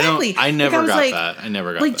 Exactly. I never got that. I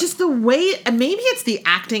never got that. Just the way, maybe it's the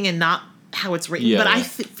acting and not how it's written, but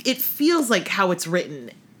it feels like how it's written.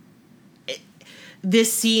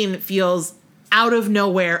 This scene feels out of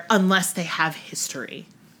nowhere unless they have history.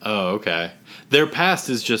 Oh, okay. Their past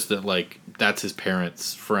is just that, that's his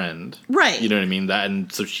parents' friend. Right. You know what I mean?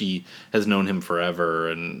 And so she has known him forever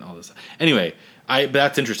and all this. Anyway,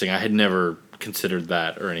 that's interesting. I had never considered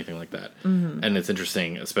that or anything like that. Mm-hmm. And it's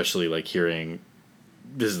interesting, especially hearing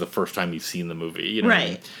this is the first time you've seen the movie. You know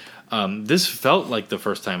right. What I mean? This felt like the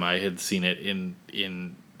first time I had seen it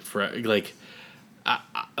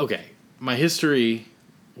okay. My history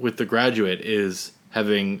with The Graduate is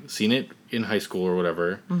having seen it in high school or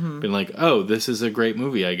whatever, been like, oh, this is a great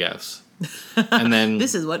movie, I guess. And then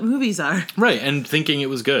this is what movies are. Right, and thinking it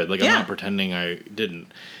was good. I'm not pretending I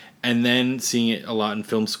didn't. And then seeing it a lot in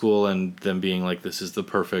film school and then being like, this is the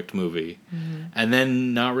perfect movie. Mm-hmm. And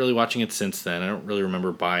then not really watching it since then. I don't really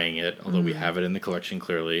remember buying it, although we have it in the collection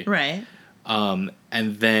clearly. Right. And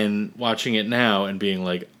then watching it now and being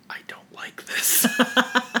like, I don't like this.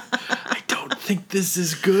 I don't think this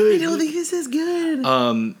is good. I don't think this is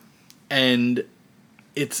good. And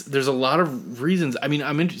there's a lot of reasons. I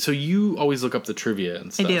mean, so you always look up the trivia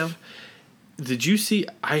and stuff. I do. Did you see?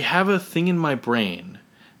 I have a thing in my brain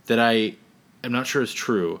that I am not sure is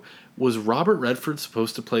true. Was Robert Redford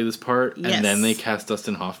supposed to play this part, yes. and then they cast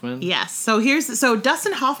Dustin Hoffman? Yes. So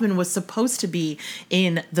Dustin Hoffman was supposed to be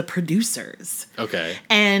in The Producers. Okay.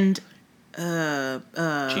 And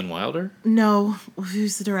Gene Wilder? No,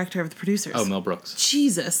 who's the director of The Producers? Oh, Mel Brooks.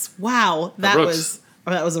 Jesus, wow, that was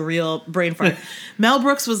a real brain fart. Mel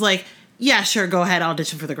Brooks was like, "Yeah, sure, go ahead,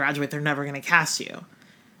 audition for The Graduate. They're never going to cast you."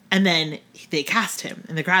 And then they cast him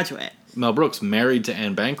in The Graduate. Mel Brooks married to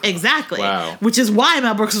Anne Bancroft. Exactly. Wow. Which is why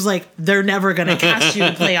Mel Brooks was like, "They're never going to cast you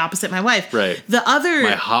to play opposite my wife." Right.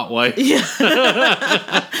 My hot wife. Yeah.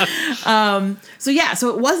 So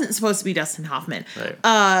it wasn't supposed to be Dustin Hoffman. Right.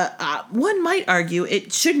 One might argue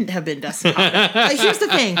it shouldn't have been Dustin Hoffman. Here's the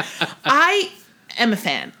thing. I am a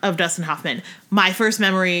fan of Dustin Hoffman. My first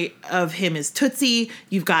memory of him is Tootsie.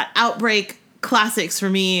 You've got Outbreak, classics for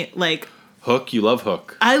me, like Hook, you love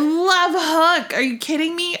Hook. I love Hook. Are you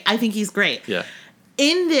kidding me? I think he's great. Yeah.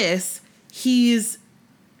 In this, I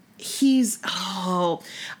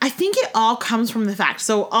think it all comes from the fact.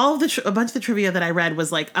 So all of a bunch of the trivia that I read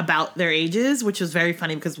was like about their ages, which was very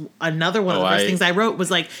funny because another one of the first things I wrote was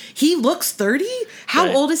like, he looks 30?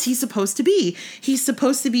 How old is he supposed to be? He's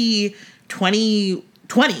supposed to be 20.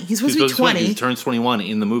 He's supposed to be 20. He turns 21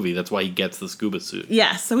 in the movie. That's why he gets the scuba suit.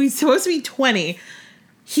 Yeah, so he's supposed to be 20.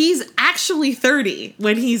 He's actually 30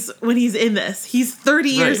 when he's in this. He's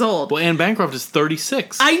 30 years old. Well, Anne Bancroft is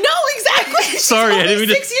 36. I know, exactly. Sorry, she's I didn't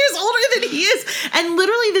mean 6 years older than he is. And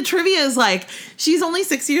literally the trivia is like, she's only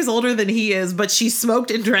 6 years older than he is, but she smoked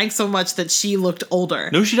and drank so much that she looked older.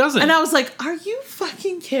 No, she doesn't. And I was like, are you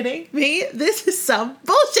fucking kidding me? This is some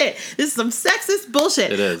bullshit. This is some sexist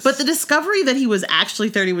bullshit. It is. But the discovery that he was actually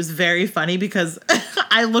 30 was very funny because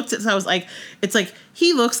I looked at it, so I was like, it's like,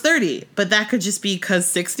 he looks 30, but that could just be because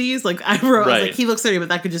 60s. Like I wrote, I was like, he looks 30, but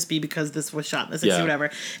that could just be because this was shot in the 60s or whatever.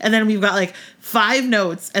 And then we've got like 5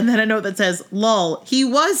 notes and then a note that says, lol, he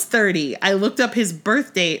was 30. I looked up his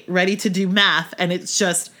birth date, ready to do math, and it's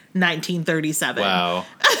just 1937. Wow.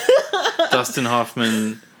 Dustin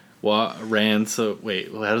Hoffman ran so... Wait,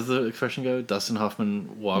 how does the expression go? Dustin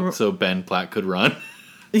Hoffman walked so Ben Platt could run?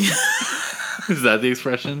 Is that the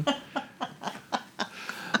expression?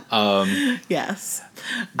 Yes.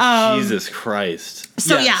 Jesus Christ.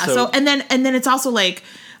 So and then it's also like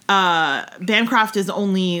Bancroft is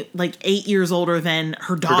only like 8 years older than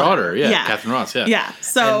her daughter. Catherine Ross, Yeah.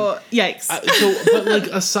 So yikes. But like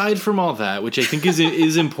aside from all that, which I think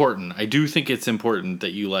is important, I do think it's important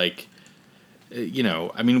that you like, you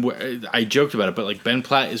know, I mean, I joked about it, but like Ben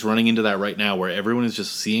Platt is running into that right now, where everyone is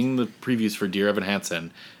just seeing the previews for Dear Evan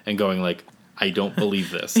Hansen and going like, I don't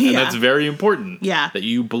believe this. And that's very important. Yeah. That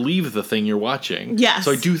you believe the thing you're watching. Yes.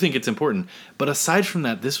 So I do think it's important. But aside from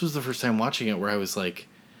that, this was the first time watching it where I was like,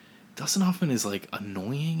 Dustin Hoffman is like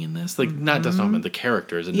annoying in this. Like not Dustin Hoffman, the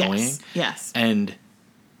character is annoying. Yes. And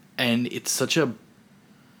it's such a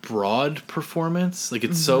broad performance. Like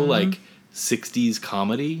it's so like 60s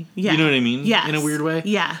comedy. Yeah. You know what I mean? Yes. In a weird way.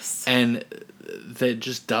 Yes. And that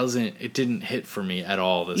just didn't hit for me at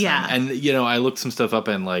all this time. And you know, I looked some stuff up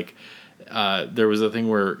and like there was a thing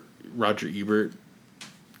where Roger Ebert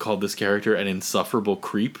called this character an insufferable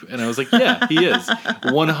creep, and I was like, yeah, he is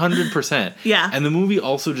 100%. Yeah. And the movie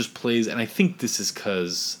also just plays, and I think this is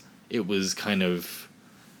because it was kind of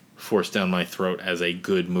forced down my throat as a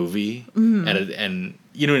good movie, and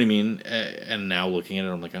you know what I mean. And now looking at it,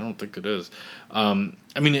 I'm like, I don't think it is. I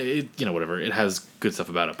mean, it, you know, whatever. It has good stuff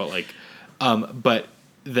about it, but like, but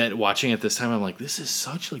that watching it this time, I'm like, this is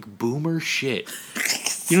such like boomer shit.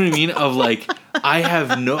 You know what I mean? Of like,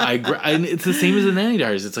 and it's the same as the Nanny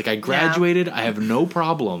Diaries. It's like, I graduated, I have no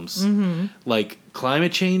problems. Like,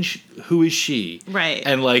 climate change, who is she? Right.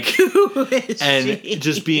 And like, who is she?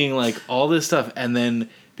 Just being like, all this stuff, and then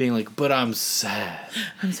being like, but I'm sad.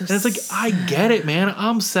 I'm so and it's like, I get it, man.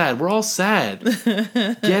 I'm sad. We're all sad.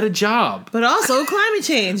 Get a job. But also climate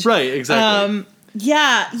change. Right, exactly.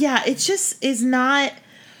 Yeah, it just is not...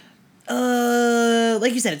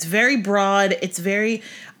 like you said, it's very broad. It's very...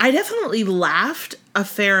 I definitely laughed a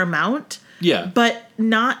fair amount. Yeah. But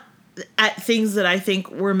not at things that I think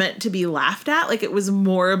were meant to be laughed at. Like, it was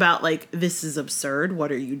more about, like, this is absurd.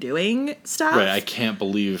 What are you doing? Stuff. Right. I can't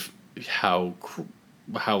believe how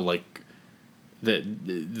like,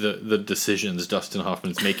 the decisions Dustin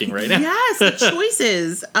Hoffman's making right now. Yes, the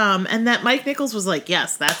choices. And that Mike Nichols was like,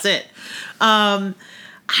 yes, that's it. I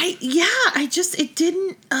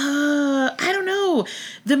don't know.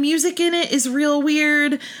 The music in it is real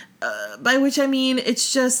weird. by which I mean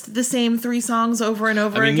it's just the same 3 songs over and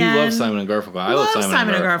over again. You love Simon and Garfunkel. I love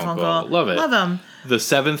Simon and Garfunkel. Love it. Love them. The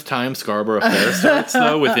 7th time Scarborough Fair starts,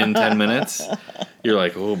 though, within 10 minutes, you're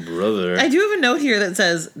like, oh, brother. I do have a note here that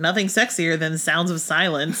says, nothing sexier than Sounds of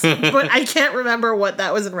Silence, but I can't remember what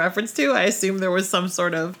that was in reference to. I assume there was some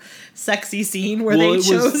sort of sexy scene where they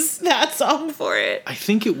chose that song for it. I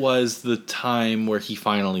think it was the time where he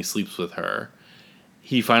finally sleeps with her.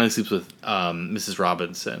 He finally sleeps with Mrs.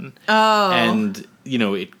 Robinson. Oh. And,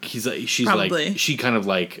 she's probably. Like, she kind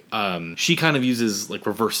of uses, like,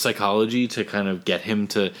 reverse psychology to kind of get him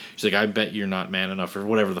to, she's like, I bet you're not man enough, or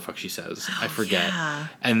whatever the fuck she says. I forget. Yeah.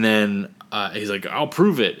 And then he's like, I'll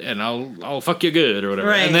prove it, and I'll fuck you good, or whatever.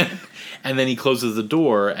 Right. And then he closes the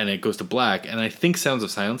door, and it goes to black, and I think Sounds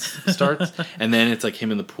of Silence starts, and then it's like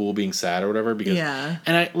him in the pool being sad or whatever. Because,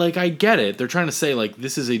 and I get it. They're trying to say, like,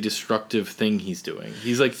 this is a destructive thing he's doing.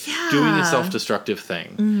 He's like doing a self-destructive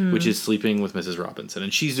thing, which is sleeping with Mrs. Robinson,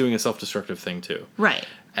 and she's doing a self-destructive thing too. Right.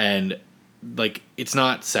 And like, it's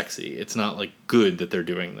not sexy. It's not like good that they're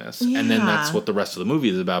doing this. Yeah. And then that's what the rest of the movie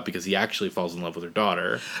is about, because he actually falls in love with her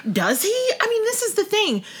daughter. Does he? I mean, this is the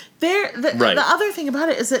thing. The other thing about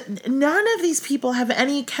it is that none of these people have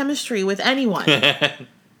any chemistry with anyone.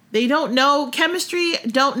 They don't know chemistry,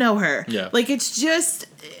 don't know her. Yeah. Like, it's just,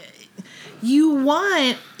 you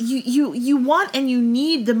want and you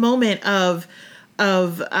need the moment of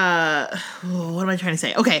what am I trying to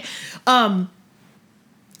say? Okay.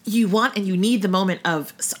 You want and you need the moment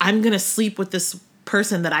of, I'm going to sleep with this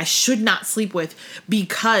person that I should not sleep with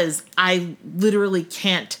because I literally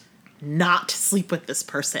can't not sleep with this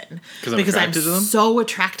person. Because I'm so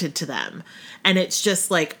attracted to them. And it's just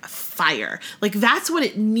like fire. Like, that's what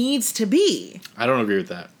it needs to be. I don't agree with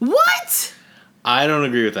that. What? I don't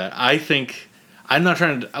agree with that. I think, I'm not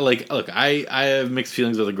trying to, like, look, I have mixed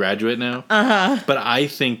feelings with The Graduate now. Uh-huh. But I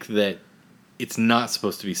think that it's not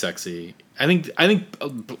supposed to be sexy. I think.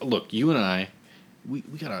 Look, you and I, we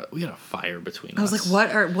got a fire between us. I was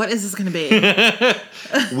like, what is this going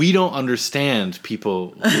to be? We don't understand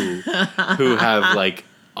people who have, like,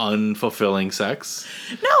 unfulfilling sex.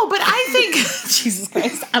 No, but I think Jesus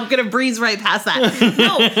Christ, I'm going to breeze right past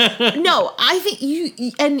that. No, I think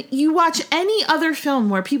you watch any other film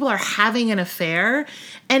where people are having an affair,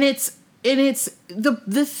 and it's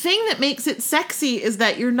the thing that makes it sexy is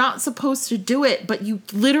that you're not supposed to do it, but you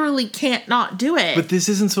literally can't not do it. But this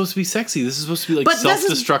isn't supposed to be sexy. This is supposed to be like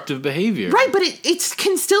self-destructive behavior. Right, but it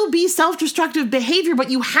can still be self-destructive behavior,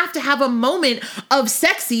 but you have to have a moment of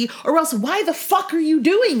sexy, or else why the fuck are you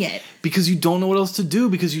doing it? Because you don't know what else to do,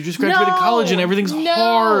 because you just graduated college and everything's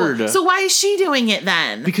hard. So why is she doing it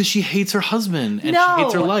then? Because she hates her husband and she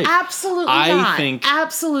hates her life. Absolutely not.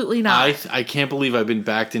 Absolutely not. I can't believe I've been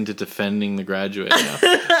backed into defending The Graduate now.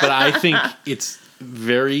 But I think it's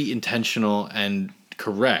very intentional and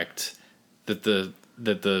correct that the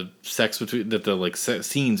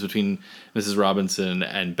scenes between Mrs. Robinson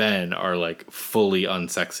and Ben are, like, fully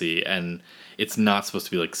unsexy, and it's not supposed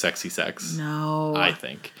to be like sexy sex. No. I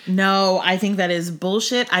think. No, I think that is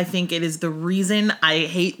bullshit. I think it is the reason I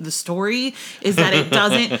hate the story is that it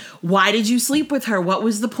doesn't. Why did you sleep with her? What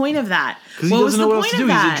was the point of that? Because he doesn't know what else to do.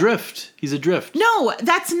 He's adrift. No,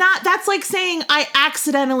 that's like saying I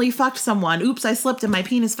accidentally fucked someone. Oops, I slipped and my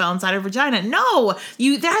penis fell inside her vagina. No,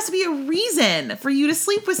 there has to be a reason for you to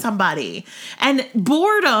sleep with somebody. And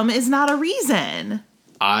boredom is not a reason.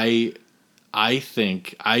 I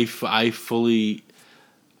think I fully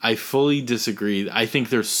disagree. I think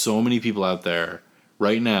there's so many people out there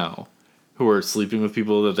right now who are sleeping with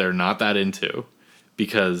people that they're not that into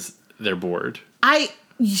because they're bored.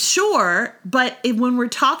 Sure, but when we're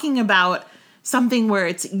talking about something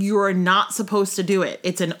where you're not supposed to do it,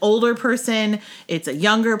 it's an older person, it's a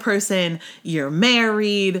younger person, you're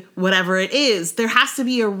married, whatever it is, there has to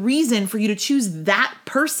be a reason for you to choose that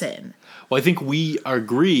person. Well, I think we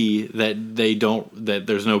agree that that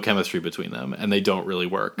there's no chemistry between them and they don't really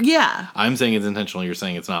work. Yeah. I'm saying it's intentional, you're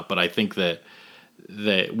saying it's not, but I think that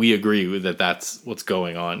we agree that that's what's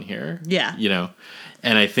going on here. Yeah. You know?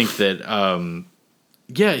 And I think that,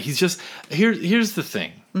 he's just, here's the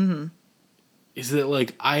thing. Mm-hmm. Is that,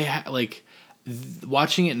 like,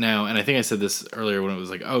 watching it now, and I think I said this earlier when it was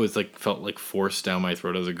like, oh, it's like felt like forced down my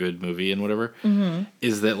throat as a good movie and whatever,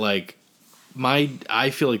 is that, like, I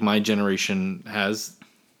feel like my generation has,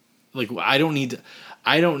 like, I don't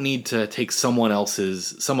need to take some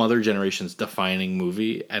other generation's defining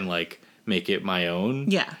movie and, like, make it my own.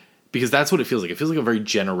 Yeah. Because that's what it feels like. It feels like a very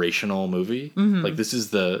generational movie. Mm-hmm. Like, this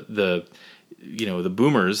is the the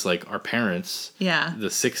boomers, like our parents. Yeah. The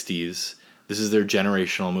 60s. This is their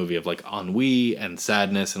generational movie of, like, ennui and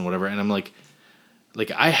sadness and whatever. And I'm like,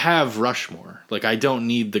 like, I have Rushmore. Like, I don't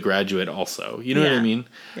need The Graduate also. You know what I mean?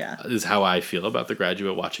 Yeah. Is how I feel about The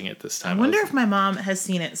Graduate watching it this time. I wonder if my mom has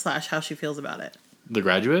seen it / how she feels about it. The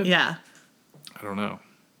Graduate? Yeah.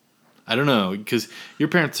 I don't know, because your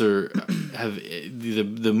parents have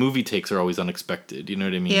the movie takes are always unexpected. You know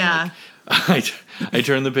what I mean? Yeah. Like, I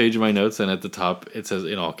turn the page of my notes, and at the top it says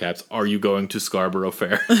in all caps, "Are you going to Scarborough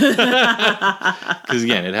Fair?" Because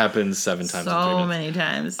again, it happens 7 times. So many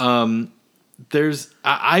times.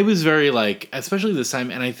 I was very like, especially this time,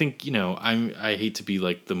 and I think I hate to be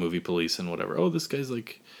like the movie police and whatever. Oh, this guy's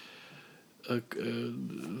like. I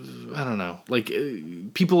don't know. Like,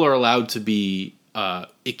 people are allowed to be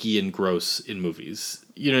icky and gross in movies.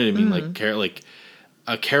 You know what I mean? Mm-hmm. Like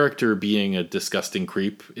a character being a disgusting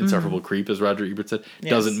creep, insufferable creep, as Roger Ebert said,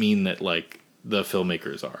 doesn't mean that like the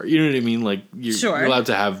filmmakers are. You know what I mean? Like you're allowed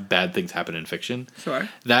to have bad things happen in fiction. Sure.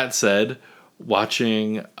 That said,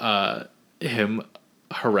 watching him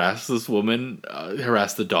harass this woman,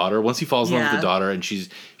 harass the daughter. Once he falls in love with the daughter, and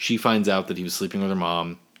she finds out that he was sleeping with her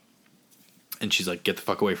mom. And she's like, "Get the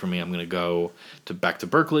fuck away from me! I'm gonna go back to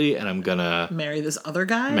Berkeley, and I'm gonna marry this other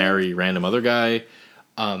guy, marry random other guy."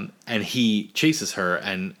 And he chases her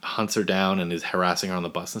and hunts her down and is harassing her on the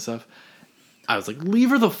bus and stuff. I was like,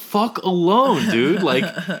 "Leave her the fuck alone, dude! Like,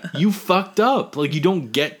 you fucked up. Like, you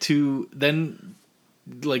don't get to then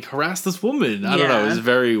like harass this woman." I don't know. It was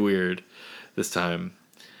very weird this time.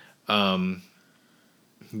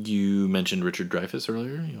 You mentioned Richard Dreyfuss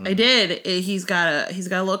earlier. I did. He's got a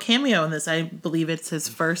little cameo in this. I believe it's his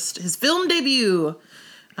film debut.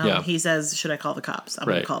 He says, "Should I call the cops? I'm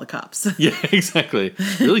going to call the cops." Yeah, exactly.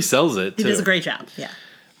 Really sells it. He does a great job. Yeah.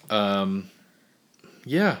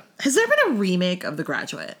 Yeah. Has there been a remake of The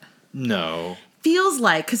Graduate? No. Feels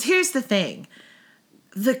like, because here's the thing.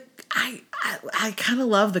 I kind of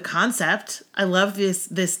love the concept. I love this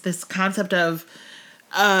concept of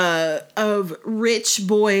rich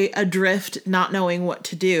boy adrift, not knowing what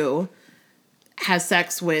to do, has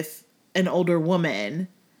sex with an older woman,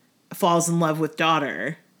 falls in love with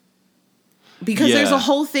daughter. Because there's a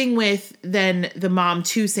whole thing with then the mom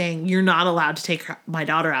too saying, "You're not allowed to take my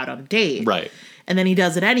daughter out on a date." Right. And then he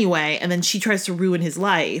does it anyway, and then she tries to ruin his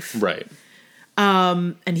life. Right.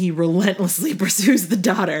 And he relentlessly pursues the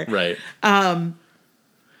daughter. Right.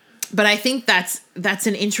 But I think that's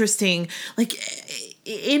an interesting, like,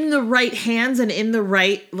 in the right hands and in the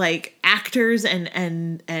right like actors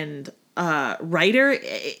and writer,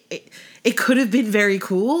 it could have been very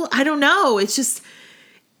cool. I don't know. It's just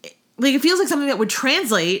like, it feels like something that would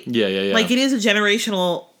translate. Yeah. Like, it is a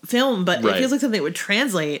generational film, but it feels like something that would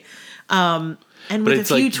translate. And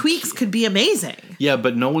with a few tweaks could be amazing. Yeah,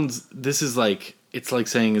 but this is like, it's like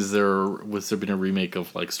saying, was there been a remake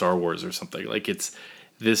of like Star Wars or something? Like,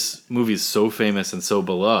 this movie is so famous and so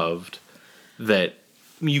beloved that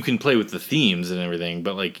you can play with the themes and everything,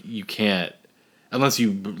 but like you can't, unless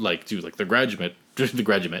you like do like The Graduate,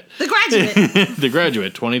 The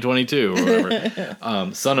Graduate 2022 or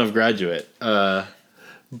whatever, Son of Graduate.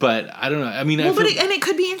 But I don't know. I mean, and it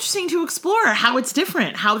could be interesting to explore how it's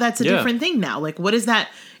different, how that's a different thing now. Like, what is that?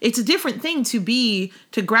 It's a different thing to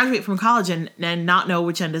graduate from college and not know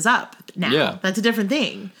which end is up now. Yeah. That's a different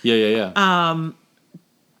thing. Yeah. I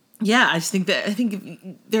think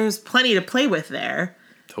there's plenty to play with there.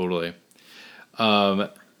 Totally. I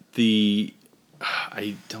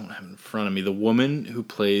don't have in front of me the woman who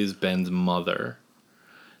plays Ben's mother.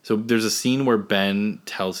 So there's a scene where Ben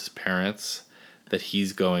tells his parents that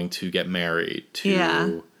he's going to get married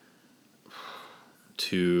to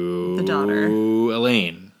the daughter,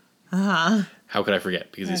 Elaine. How could I forget?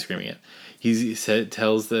 Because he's screaming it. He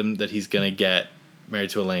tells them that he's going to get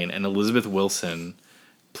married to Elaine, and Elizabeth Wilson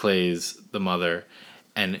plays the mother,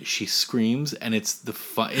 and she screams, and it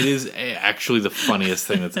is actually the funniest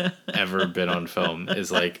thing that's ever been on film.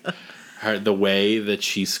 Is like the way that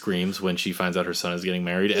she screams when she finds out her son is getting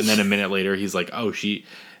married, and then a minute later he's like, "Oh,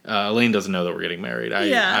 Elaine doesn't know that we're getting married."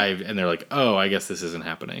 And they're like, "Oh, I guess this isn't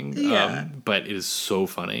happening." Yeah. But it is so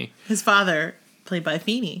funny. His father, played by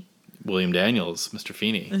Feeney. William Daniels, Mr.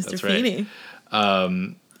 Feeney. That's Feeney.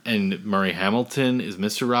 Right. And Murray Hamilton is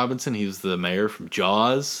Mr. Robinson. He was the mayor from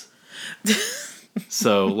Jaws.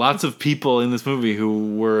 So lots of people in this movie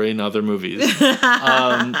who were in other movies.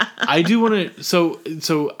 I do want to. So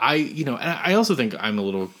I also think I'm a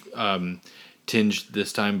little tinged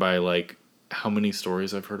this time by like how many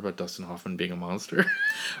stories I've heard about Dustin Hoffman being a monster.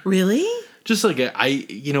 Really? Just like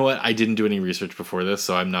you know what? I didn't do any research before this,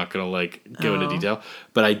 so I'm not gonna like go into detail.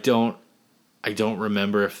 But I don't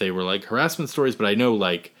remember if they were like harassment stories, but I know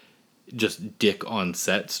like just dick on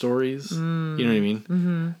set stories. You know what I mean?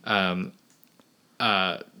 Mm-hmm.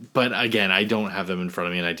 But again, I don't have them in front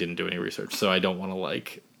of me, and I didn't do any research, so I don't want to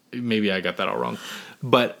like. Maybe I got that all wrong.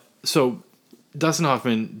 But so Dustin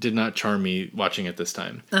Hoffman did not charm me watching it this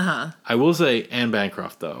time. I will say Anne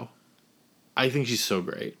Bancroft though. I think she's so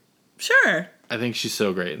great. Sure. I think she's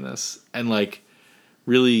so great in this, and like,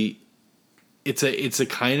 really, it's a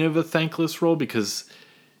kind of a thankless role because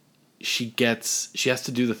she has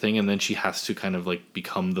to do the thing, and then she has to kind of like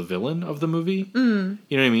become the villain of the movie. You know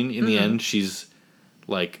what I mean? In the end, she's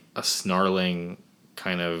like a snarling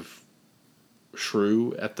kind of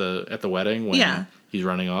shrew at the wedding when he's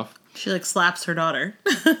running off. She like slaps her daughter.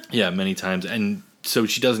 Yeah, many times, and so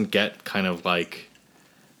she doesn't get kind of like,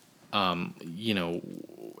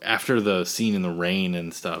 after the scene in the rain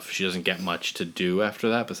and stuff, she doesn't get much to do after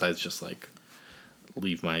that besides just like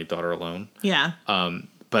leave my daughter alone. Yeah.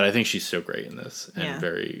 But I think she's so great in this and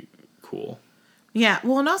very cool. Yeah.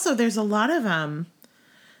 Well, and also there's a lot of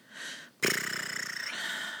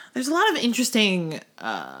interesting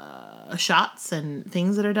shots and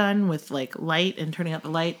things that are done with like light and turning up the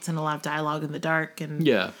lights and a lot of dialogue in the dark and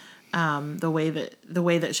the way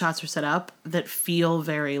that shots are set up that feel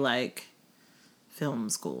very like film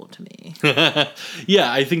school to me.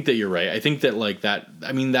 Yeah, I think that you're right. I think that like that.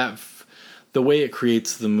 I mean the way it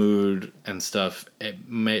creates the mood and stuff.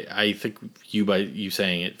 I think by you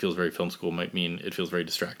saying it feels very film school might mean it feels very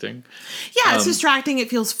distracting. Yeah, it's distracting. It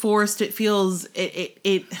feels forced. It feels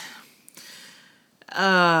it.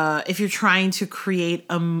 If you're trying to create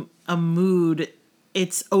a mood,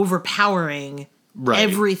 it's overpowering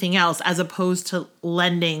everything else as opposed to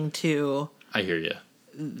lending to. I hear you.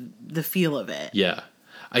 The feel of it. Yeah.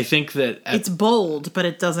 I think that it's bold, but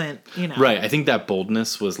it doesn't, Right. I think that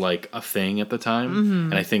boldness was like a thing at the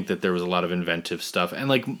time. And I think that there was a lot of inventive stuff. And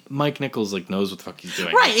like Mike Nichols like knows what the fuck he's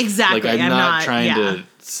doing. Right, exactly. Like I'm not trying to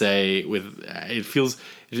say it feels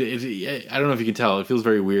I don't know if you can tell, it feels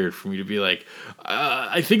very weird for me to be like,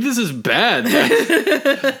 I think this is bad.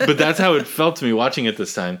 But that's how it felt to me watching it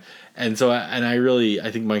this time. And so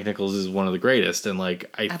I think Mike Nichols is one of the greatest, and like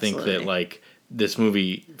I think that like this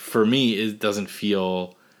movie for me it doesn't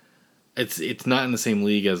feel it's not in the same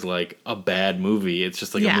league as like a bad movie. It's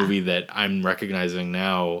just like a movie that I'm recognizing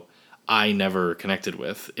now I never connected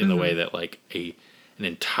with in the way that like an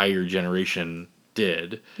entire generation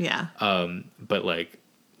did. Yeah. But like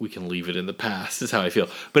we can leave it in the past is how I feel.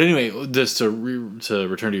 But anyway, just to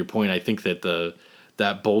return to your point, I think that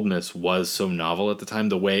that boldness was so novel at the time.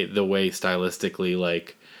 The way stylistically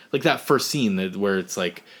like that first scene where it's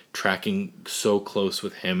like tracking so close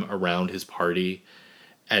with him around his party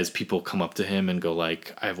as people come up to him and go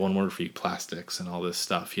like, I have one word for you, plastics, and all this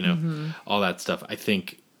stuff, all that stuff I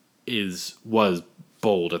think was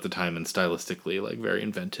bold at the time and stylistically like very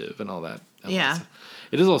inventive and all that. Yeah.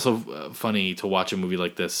 It is also funny to watch a movie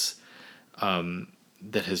like this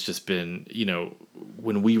that has just been,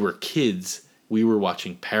 when we were kids, we were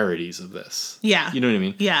watching parodies of this. Yeah. You know what I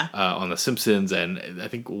mean? Yeah. On The Simpsons, and I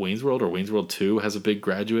think Wayne's World or Wayne's World 2 has a big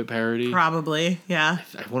Graduate parody. Probably, yeah.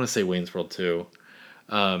 I want to say Wayne's World 2.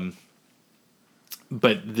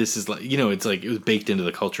 But this is like, it's like it was baked into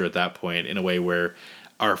the culture at that point in a way where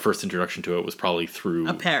our first introduction to it was probably through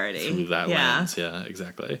a parody. Through that lens. Yeah,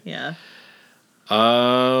 exactly. Yeah.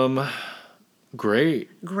 Great.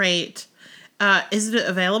 Is it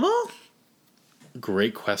available?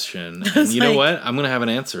 Great question. And you know what? I'm going to have an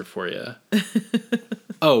answer for you.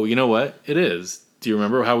 Oh, you know what? It is. Do you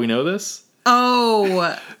remember how we know this?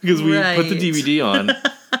 Oh, because we put the DVD on.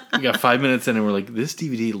 We got 5 minutes in and we're like, this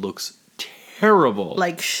DVD looks terrible.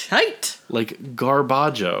 Like shite. Like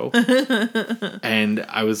garbaggio. And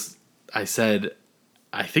I said,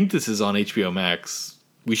 I think this is on HBO Max.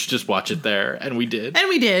 We should just watch it there. And we did.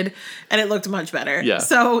 And it looked much better. Yeah.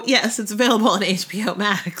 So, yes, it's available on HBO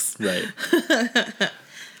Max. Right.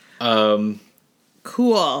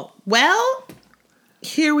 Cool. Well,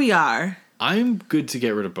 here we are. I'm good to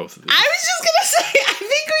get rid of both of these. I was just going to say, I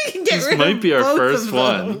think we can get rid of both of them. This might be our first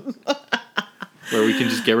one. Where we can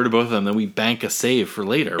just get rid of both of them, then we bank a save for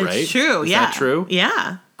later, right? It's true, Is that true?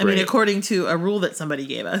 Yeah. Great. I mean, according to a rule that somebody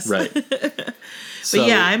gave us. Right. But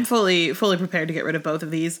yeah, I'm fully prepared to get rid of both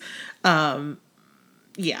of these.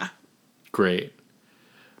 Yeah. Great.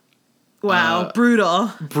 Wow,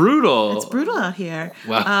 brutal. Brutal. It's brutal out here.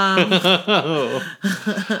 Wow.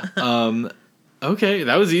 Okay,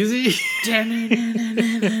 that was easy. You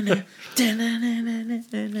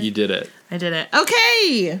did it. I did it.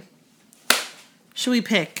 Okay. Should we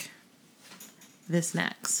pick this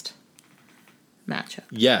next? matchup.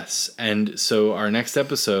 Yes, and so our next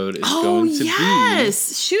episode is going to be...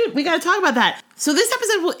 yes! Shoot, we got to talk about that. So this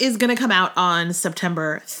episode is going to come out on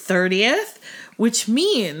September 30th, which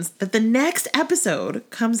means that the next episode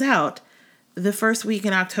comes out the first week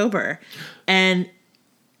in October. And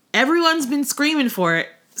everyone's been screaming for it,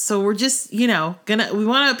 so we're just, we want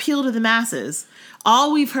to appeal to the masses.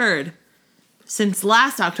 All we've heard since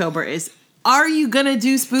last October is, are you going to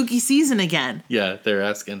do spooky season again? Yeah, they're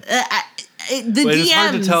asking. It's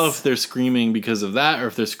hard to tell if they're screaming because of that or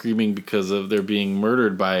if they're screaming because of they're being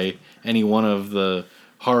murdered by any one of the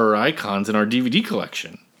horror icons in our DVD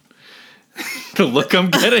collection. The look I'm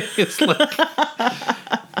getting is like...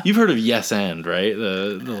 You've heard of Yes and, right?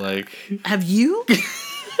 The like... Have you?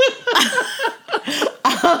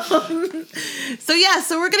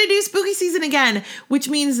 So we're going to do spooky season again, which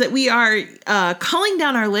means that we are culling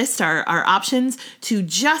down our list, our options, to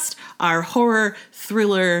just our horror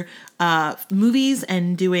thriller movies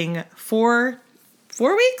and doing 4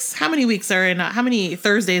 weeks? How many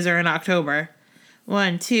Thursdays are in October?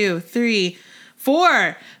 1, 2, 3,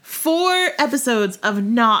 4. 4 episodes of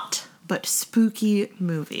not but spooky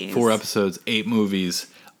movies. 4 episodes, 8 movies,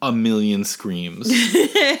 1 million screams.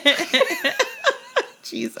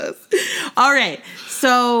 Jesus. All right.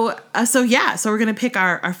 So we're going to pick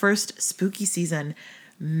our first spooky season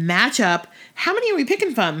matchup. How many are we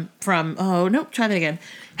picking from? Oh, no, try that again.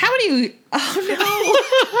 How many? Oh, no.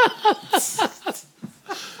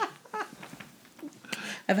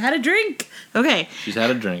 I've had a drink. Okay. She's had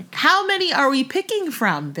a drink. How many are we picking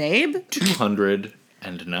from, babe?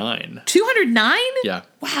 209. 209? Yeah.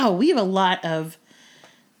 Wow, we have a lot of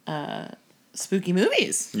spooky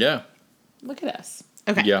movies. Yeah. Look at us.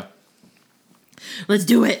 Okay. Yeah. Let's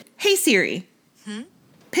do it. Hey, Siri.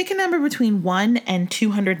 Pick a number between 1 and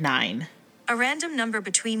 209. A random number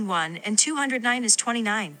between 1 and 209 is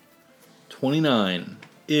 29. 29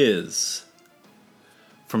 is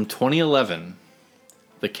from 2011,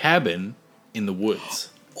 The Cabin in the Woods.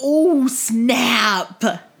 Oh, snap.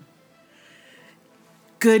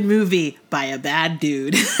 Good movie by a bad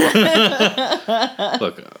dude.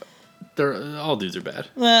 Look, all dudes are bad.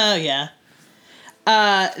 Oh, yeah.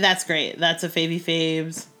 That's great. That's a Favy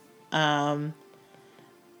Faves.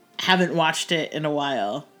 Haven't watched it in a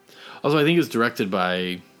while. Also, I think it's directed by,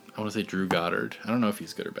 I want to say Drew Goddard. I don't know if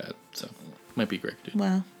he's good or bad, so might be a great dude.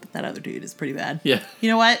 Well, that other dude is pretty bad. Yeah. You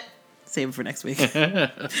know what? Save it for next week. All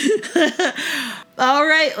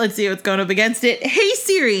right, let's see what's going up against it. Hey,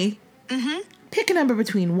 Siri. Pick a number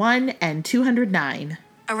between 1 and 209.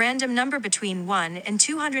 A random number between 1 and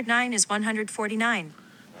 209 is 149.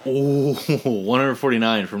 Oh,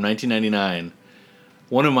 149 from 1999.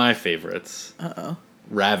 One of my favorites. Uh-oh.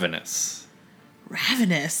 Ravenous.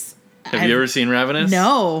 Ravenous? Have you ever seen Ravenous?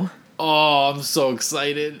 No. Oh, I'm so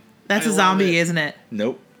excited. That's a zombie, isn't it?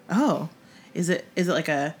 Nope. Oh. Is it like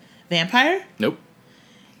a vampire? Nope.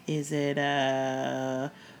 Is it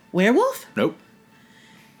a werewolf? Nope.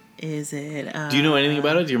 Is it Do you know anything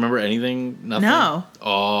about it? Do you remember anything? Nothing? No.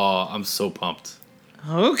 Oh, I'm so pumped.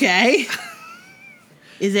 Okay.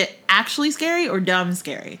 Is it actually scary or dumb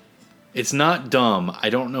scary? It's not dumb. I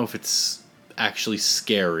don't know if it's actually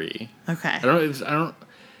scary. Okay. I don't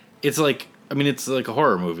it's like a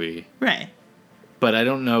horror movie. Right. But I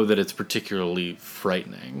don't know that it's particularly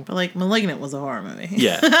frightening. But like Malignant was a horror movie.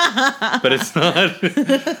 Yeah. But it's not.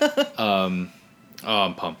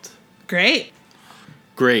 I'm pumped. Great.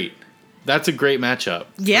 That's a great matchup.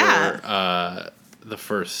 Yeah. For the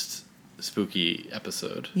first spooky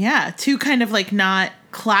episode. Yeah. 2 kind of like not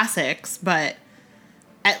classics, but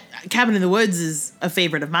Cabin in the Woods is a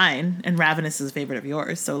favorite of mine, and Ravenous is a favorite of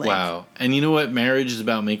yours. So like, wow. And you know what? Marriage is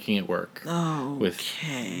about making it work. Oh, with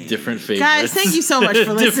different favorites. Guys, thank you so much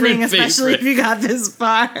for listening, especially if you got this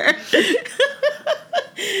far.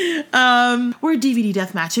 We're DVD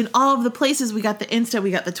Deathmatch in all of the places. We got the Insta,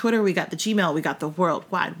 we got the Twitter, we got the Gmail, we got the World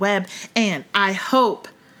Wide Web, and I hope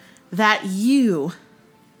that you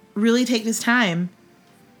really take this time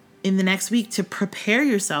in the next week to prepare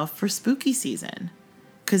yourself for spooky season.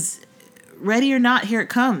 Because ready or not, here it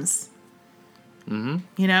comes. Mm-hmm.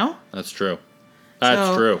 You know? That's true.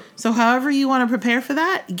 That's true. So however you want to prepare for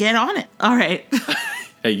that, get on it. All right.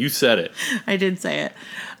 Hey, you said it. I did say it.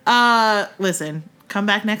 Listen, come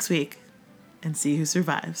back next week and see who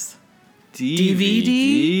survives.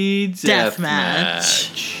 DVD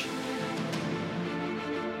Deathmatch.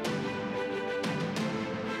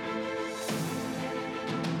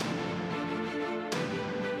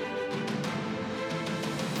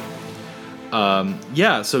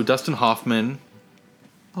 Yeah, so Dustin Hoffman.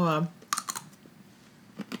 Hold on.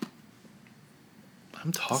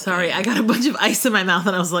 I'm talking. Sorry, I got a bunch of ice in my mouth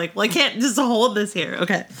and I was like, well, I can't just hold this here.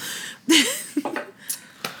 Okay.